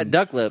doing? He's got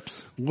duck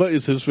lips. What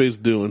is his face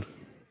doing?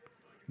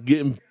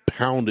 Getting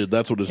pounded.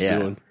 That's what it's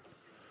doing.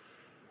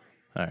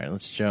 All right,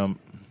 let's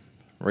jump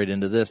right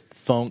into this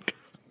thunk.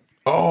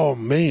 Oh,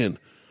 man.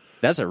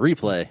 That's a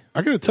replay.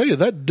 I got to tell you,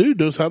 that dude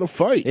knows how to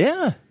fight.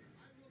 Yeah.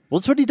 Well,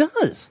 that's what he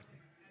does.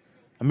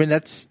 I mean,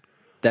 that's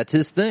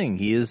his thing.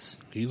 He's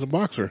a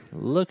boxer.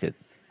 Look at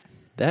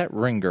that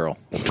ring girl.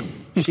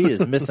 She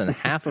is missing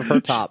half of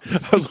her top.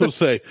 I was going to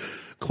say,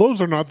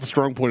 clothes are not the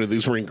strong point of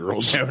these ring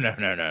girls.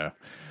 No.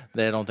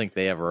 They don't think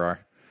they ever are.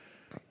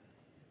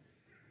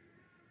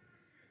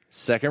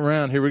 Second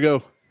round. Here we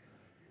go.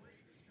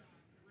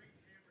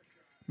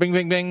 Bing,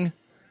 bing, bing.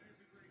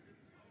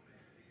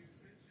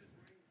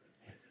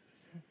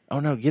 Oh,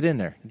 no. Get in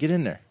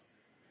there.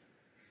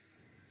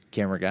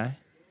 Camera guy.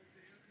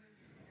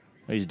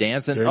 Oh, he's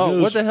dancing. There he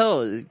goes. What the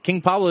hell?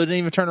 King Pablo didn't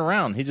even turn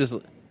around. He just...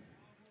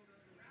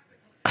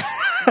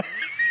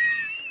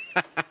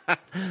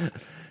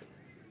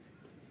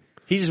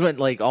 He just went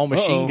like all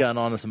machine gun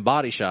on some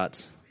body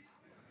shots.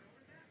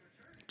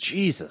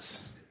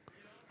 Jesus.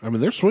 I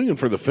mean, they're swinging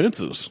for the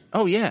fences.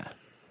 Oh, yeah.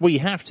 Well, you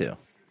have to.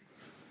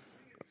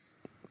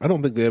 I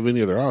don't think they have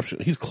any other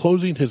option. He's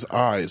closing his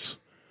eyes.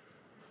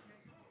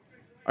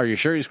 Are you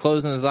sure he's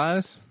closing his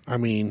eyes? I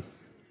mean...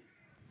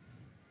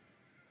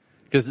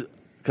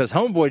 Because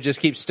Homeboy just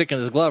keeps sticking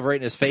his glove right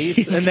in his face,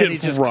 and then he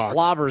just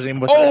clobbers him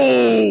with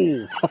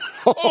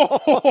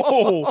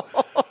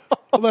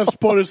Oh, that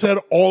spun his head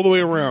all the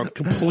way around.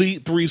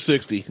 Complete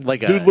 360.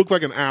 Dude looked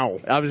like an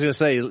owl. I was going to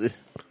say...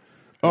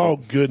 Oh,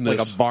 goodness.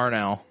 Like a barn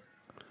owl.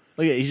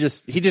 Look at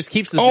he just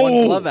keeps his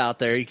one glove out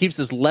there. He keeps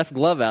his left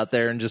glove out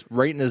there and just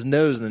right in his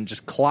nose and then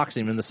just clocks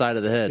him in the side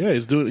of the head. Yeah,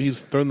 he's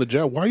throwing the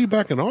jab. Why are you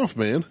backing off,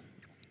 man?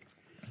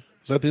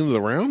 Is that the end of the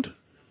round?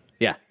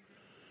 Yeah.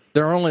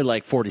 There are only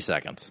like 40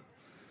 seconds.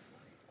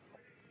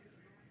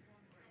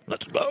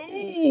 Let's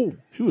go.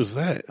 Who is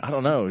that? I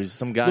don't know. He's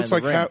some guy Looks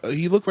in the ring.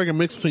 He looked like a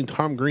mix between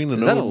Tom Green and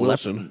Is that Owen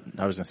Wilson.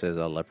 I was going to say, is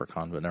that a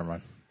leprechaun, but never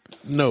mind.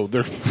 No,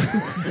 they're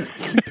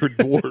they're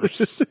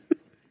dwarves.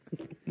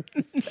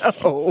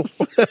 No,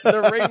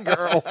 the ring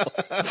girl.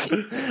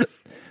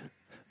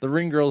 The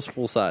ring girl's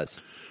full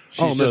size.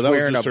 She's just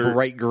wearing a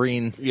bright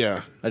green.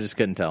 Yeah. I just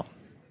couldn't tell.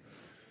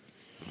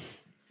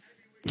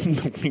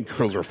 The ring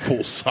girls are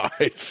full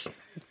size.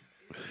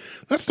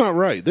 That's not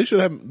right. They should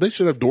have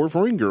dwarf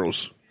ring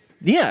girls.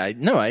 Yeah,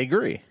 no, I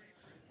agree.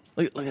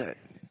 Look at it.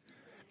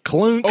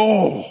 Clunk.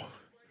 Oh.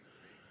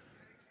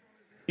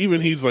 Even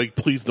he's like,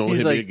 please don't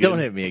hit me again. Don't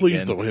hit me again.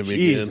 Please don't hit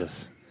me again.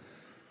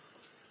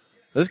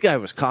 This guy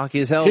was cocky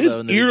as hell, His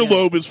though.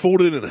 earlobe is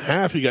folded in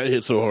half. He got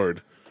hit so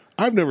hard.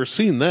 I've never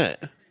seen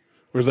that.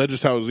 Or is that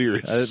just how his ear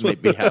is? That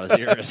might be how his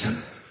ear is.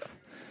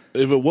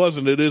 If it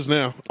wasn't, it is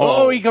now.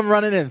 Oh, he come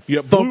running in.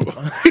 Yeah, blue.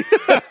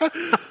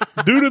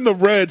 Dude in the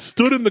red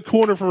stood in the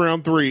corner for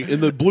round 3,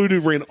 and the blue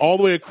dude ran all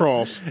the way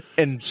across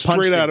and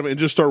straight at him and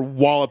just started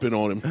walloping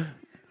on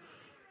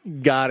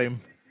him. Got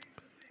him.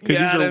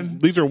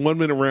 These are 1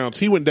 minute rounds.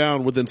 He went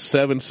down within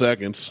 7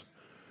 seconds.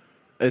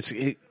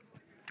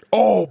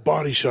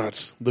 Body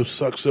shots. Those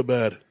suck so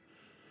bad.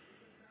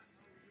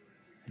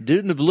 Dude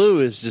in the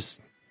blue is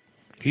just...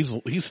 He's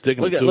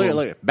sticking look it to him.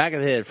 Look at back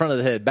of the head, front of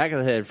the head, back of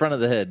the head, front of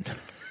the head.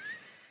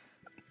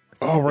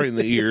 Oh, right in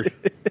the ear.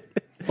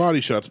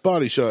 Body shots.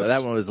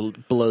 That one was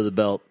below the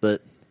belt,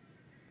 but...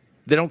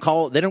 They don't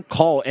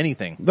call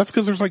anything. That's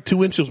because there's like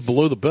 2 inches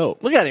below the belt.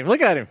 Look at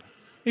him.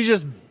 He's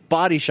just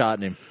body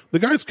shotting him. The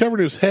guy's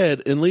covering his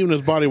head and leaving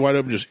his body wide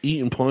open, just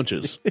eating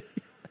punches.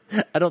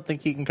 I don't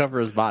think he can cover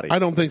his body. I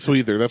don't think so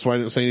either. That's why I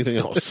didn't say anything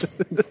else.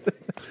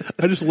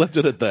 I just left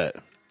it at that.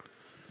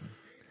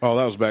 Oh,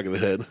 that was back of the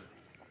head.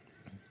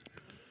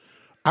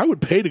 I would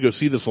pay to go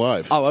see this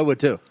live. Oh, I would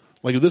too.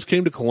 Like if this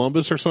came to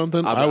Columbus or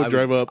something, I would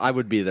drive up. I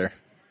would be there.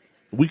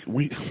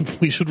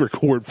 We should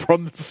record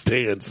from the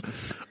stands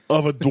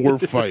of a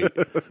dwarf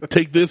fight.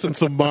 Take this and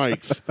some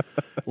mics.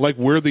 Like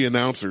we're the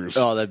announcers.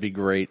 Oh, that'd be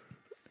great.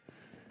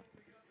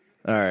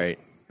 All right.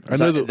 I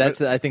know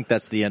I think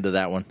that's the end of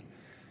that one.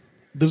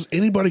 Does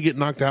anybody get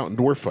knocked out in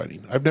dwarf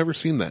fighting? I've never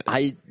seen that.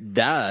 I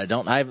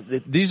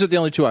don't. These are the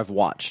only 2 I've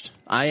watched.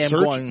 I am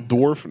Search going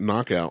dwarf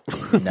knockout.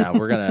 No,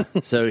 we're gonna.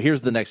 So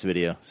here's the next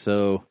video.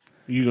 So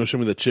You gonna show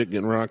me the chick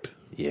getting rocked?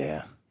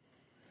 yeah,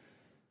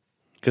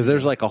 because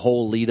there's like a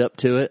whole lead up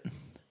to it.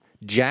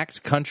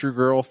 Jacked country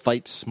girl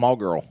fights small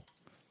girl.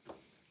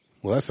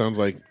 Well, that sounds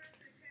like.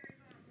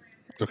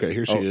 Okay,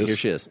 here she is. Here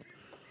she is.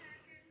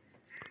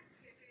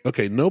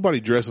 Okay,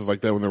 nobody dresses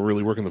like that when they're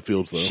really working the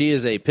fields, though. She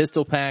is a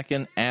pistol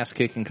packing, ass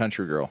kicking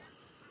country girl.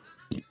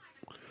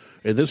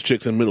 And this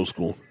chick's in middle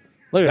school.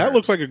 Look at That her.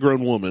 looks like a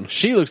grown woman.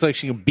 She looks like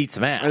she can beat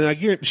some ass. And I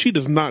guarantee she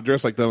does not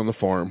dress like that on the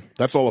farm.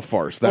 That's all a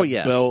farce. That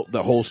belt,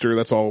 that holster,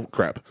 that's all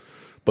crap.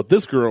 But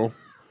this girl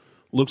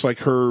looks like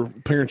her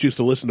parents used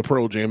to listen to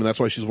Pearl Jam, and that's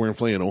why she's wearing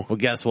flannel. Well,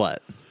 guess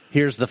what?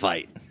 Here's the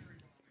fight.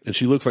 And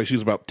she looks like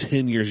she's about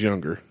 10 years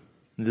younger.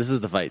 This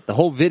is the fight. The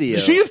whole video.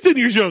 She is 10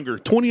 years younger,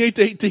 28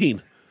 to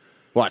 18.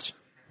 Watch.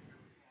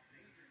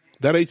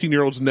 That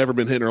 18-year-old's never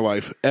been hit in her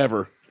life,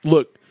 ever.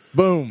 Look.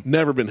 Boom.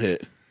 Never been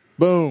hit.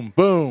 Boom.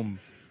 Boom.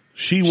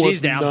 She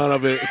wants none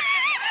of it.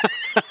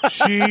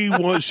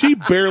 She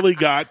barely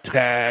got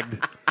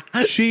tagged.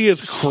 She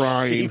is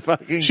crying.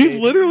 She's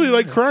literally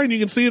like crying. You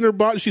can see in her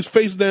body. She's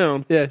face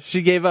down. Yeah,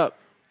 she gave up.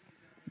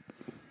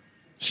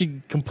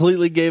 She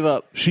completely gave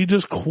up. She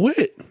just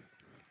quit.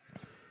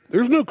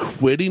 There's no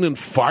quitting and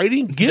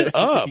fighting. Get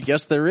up.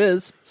 Yes, there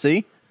is.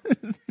 See?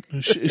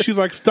 She's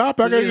like,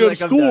 stop. I got to go to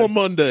school on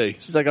Monday.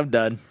 She's like, I'm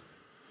done.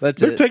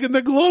 They're taking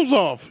their gloves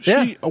off.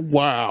 Yeah.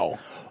 Wow.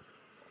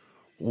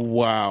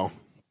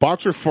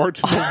 Boxer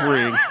farts in the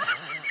ring.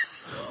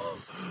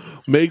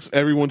 Makes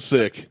everyone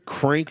sick.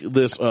 Crank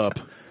this up.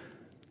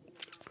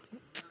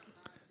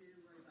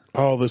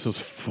 Oh, this is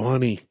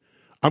funny.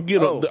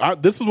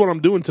 This is what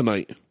I'm doing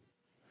tonight.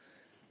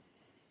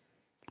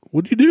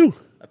 What'd you do?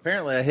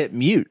 Apparently I hit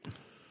mute,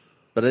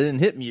 but I didn't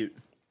hit mute.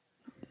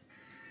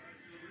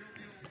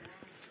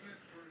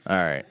 All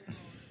right.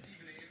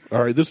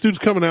 This dude's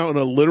coming out in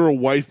a literal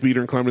wife beater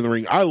and climbing the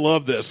ring. I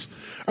love this.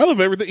 I love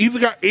everything. He's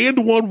got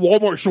and one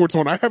Walmart shorts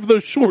on. I have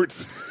those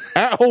shorts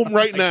at home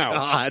right now.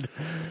 God.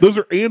 Those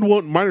are and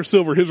one. Mine are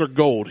silver. His are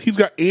gold. He's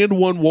got and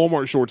one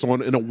Walmart shorts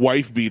on and a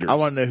wife beater. I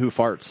want to know who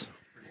farts.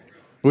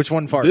 Which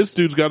one farts? This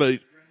dude's got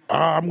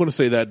I'm going to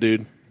say that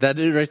dude. That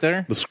dude right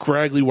there? The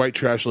scraggly white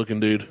trash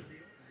looking dude.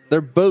 They're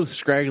both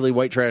scraggly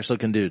white trash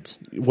looking dudes.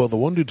 Well, the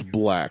one dude's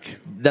black.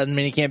 Doesn't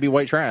mean he can't be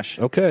white trash.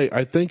 Okay,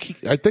 I think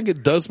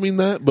it does mean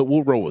that, but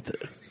we'll roll with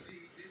it.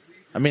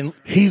 I mean,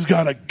 he's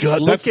got a gut.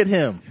 Look at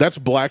him. That's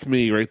black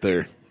me right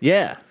there.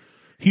 Yeah.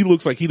 He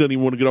looks like he doesn't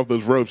even want to get off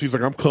those ropes. He's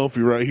like, I'm comfy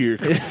right here.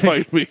 Come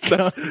fight me.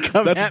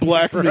 That's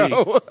black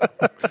me.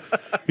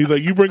 He's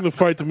like, you bring the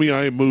fight to me,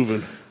 I ain't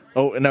moving.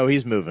 Oh, no,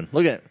 he's moving.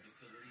 Look at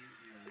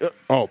it.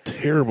 Oh,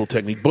 terrible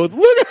technique. Both.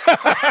 Look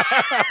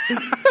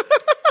at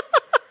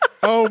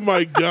Oh,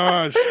 my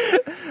gosh.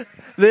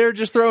 They're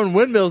just throwing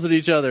windmills at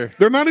each other.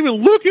 They're not even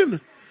looking.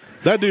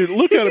 That dude,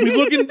 look at him. He's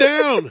looking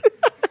down.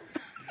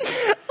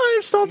 I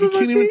am stomping my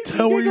feet. You can't even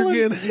tell where you're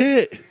getting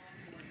hit.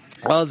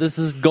 Oh, this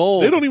is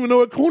gold. They don't even know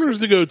what corners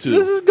to go to.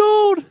 This is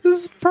gold. This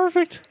is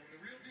perfect.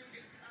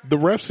 The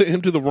ref sent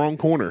him to the wrong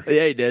corner.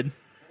 Yeah, he did.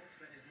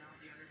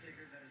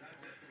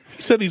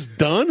 He said he's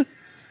done?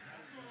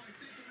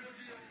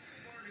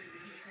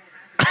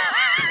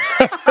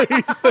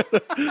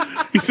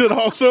 he said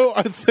also,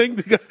 I think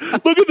the guy,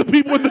 look at the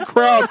people in the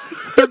crowd.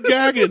 They're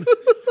gagging.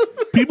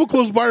 People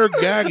close by are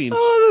gagging.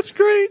 Oh, that's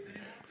great.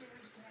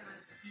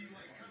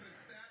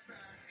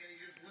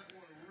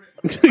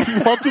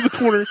 He walked to the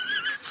corner,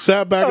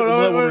 sat back and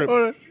let one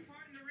rip.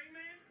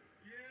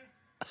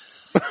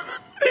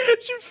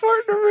 She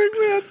farted in the ring,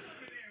 man.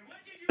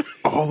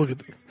 Oh, look at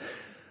that.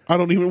 I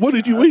don't even, what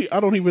did you eat? I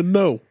don't even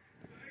know.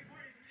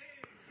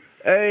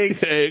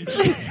 Eggs.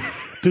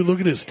 Dude, look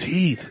at his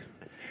teeth.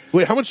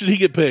 Wait, how much did he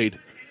get paid?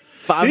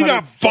 He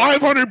got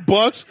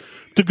 $500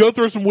 to go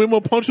throw some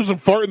windmill punches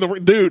and fart in the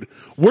ring. Dude,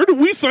 where do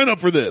we sign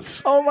up for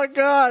this? Oh my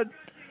God.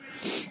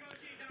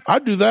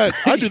 I'd do that.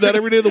 I'd do that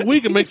every day of the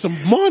week and make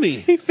some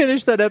money. He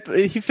finished that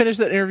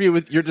interview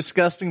with "You're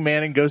disgusting,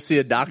 man," and go see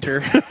a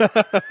doctor.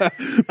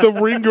 The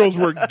ring girls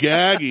were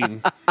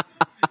gagging.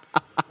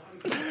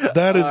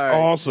 That is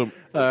awesome.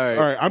 All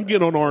right. I'm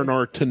getting on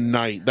R&R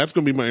tonight. That's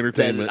going to be my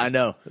entertainment. I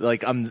know.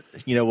 Like,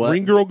 you know what?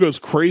 Ring girl goes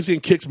crazy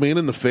and kicks man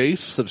in the face.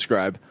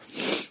 Subscribe.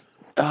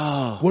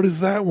 Oh, What is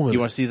that one? you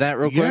want to see that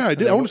real quick? Yeah, I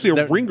did. I want to see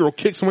a ring girl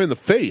kick somebody in the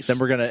face. Then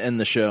we're gonna end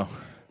the show.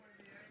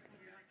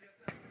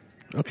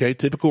 Okay,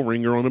 typical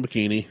ring girl in a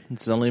bikini.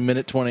 It's only a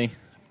minute 20.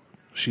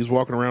 She's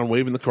walking around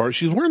waving the card.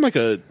 She's wearing like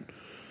a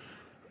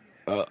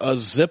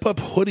zip-up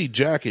hoodie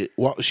jacket.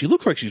 Well, she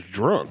looks like she's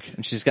drunk.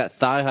 And she's got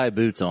thigh-high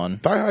boots on.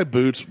 Thigh-high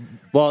boots.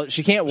 Well,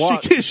 she can't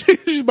walk.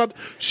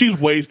 She's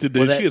wasted,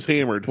 dude. Well, She is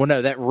hammered. Well,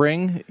 no, that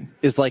ring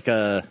is like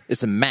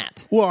it's a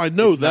mat. Well, I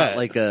know It's that. not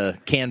like a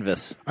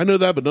canvas. I know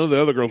that, but none of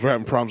the other girls were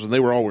having problems, and they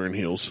were all wearing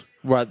heels.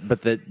 Right,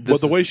 but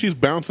the way she's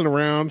bouncing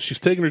around, she's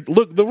taking her.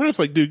 Look, the ref's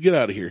like, dude, get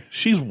out of here.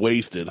 She's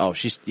wasted. Oh,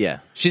 she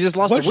just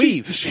lost What her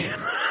weave.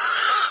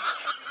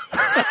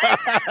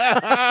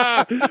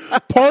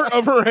 Part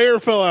of her hair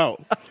fell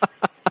out.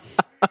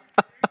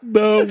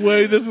 No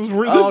way. This is a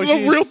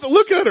real.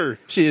 Look at her.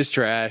 She is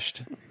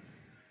trashed.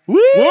 Woo!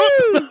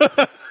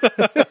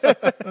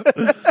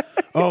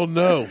 Oh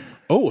no.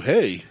 Oh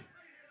hey.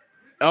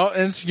 Oh,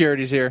 and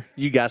security's here.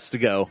 You got to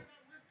go.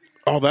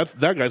 Oh,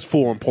 that guy's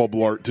full on Paul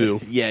Blart too.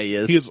 Yeah, he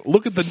is. He is.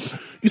 Look at the.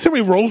 You see how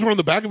many rolls were on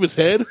the back of his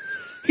head?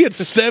 He had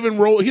 7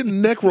 rolls. He had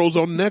neck rolls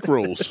on neck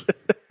rolls.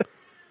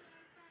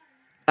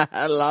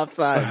 I love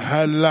fun.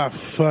 I love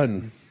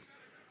fun.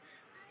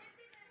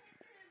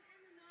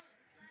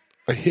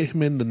 I hit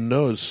him in the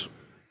nose.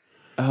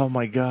 Oh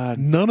my god!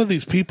 None of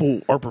these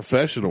people are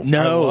professional.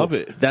 No, I love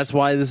it. That's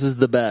why this is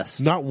the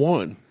best. Not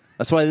one.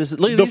 That's why this is.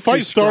 Look at The these fight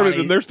two started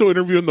scrawny- and they're still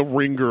interviewing the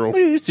ring girl. Look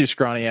at these two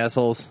scrawny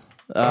assholes.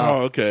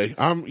 Oh, okay.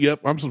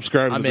 I'm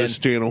subscribed to this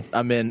channel.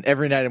 I'm in.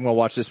 Every night I'm going to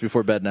watch this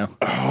before bed now.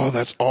 Oh,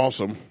 that's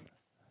awesome.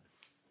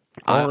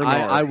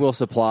 I will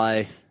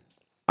supply.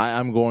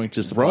 I'm going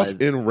to supply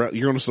You're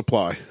going to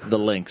supply the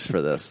links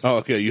for this. Oh,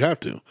 okay. You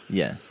have to.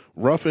 Yeah.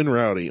 Rough and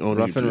Rowdy on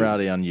Rough YouTube. and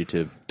Rowdy on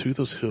YouTube.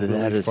 Toothless Hillbilly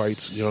That is-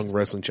 Fights Young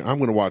Wrestling Channel. I'm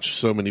going to watch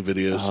so many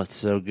videos. Oh, it's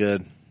so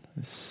good.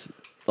 This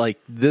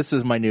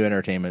is my new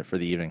entertainment for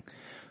the evening.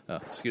 Oh,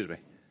 excuse me.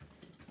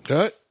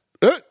 Cut.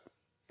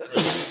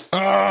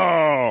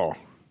 Oh.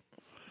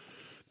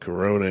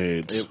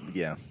 Coronades.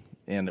 Yeah.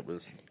 And it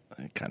was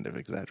kind of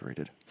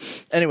exaggerated.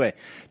 Anyway,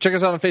 check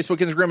us out on Facebook,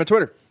 Instagram, and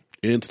Twitter.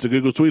 Insta,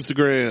 Google,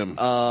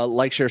 Tweetstagram.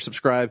 Like, share,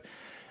 subscribe.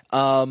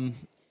 I'm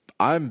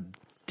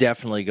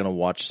definitely going to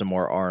watch some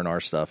more R&R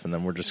stuff, and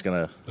then we're just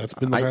going to... That's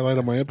been the highlight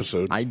of my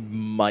episode.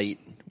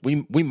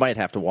 We might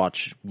have to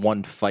watch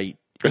one fight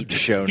each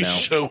show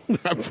now.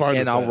 I'm fine And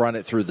with I'll that. run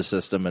it through the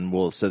system,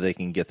 and so they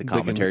can get the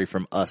commentary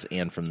from us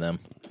and from them.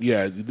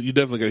 Yeah, you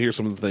definitely got to hear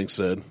some of the things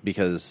said.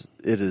 Because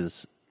it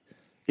is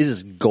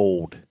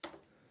gold.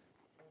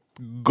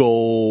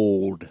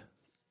 Gold.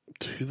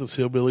 Toothless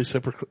Hillbilly,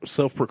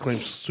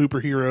 self-proclaimed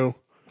superhero.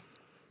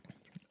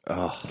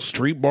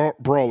 Street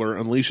brawler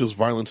unleashes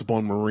violence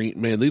upon Marine.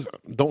 Man, these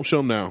don't show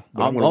them now.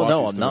 I'm not.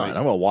 I'm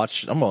going to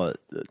watch.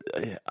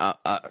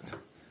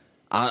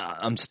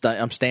 I'm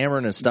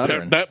stammering and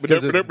stuttering. 'Cause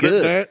it's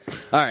good.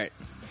 All right.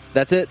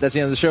 That's it. That's the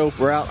end of the show.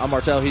 We're out. I'm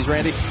Martel. He's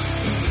Randy.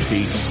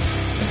 Peace.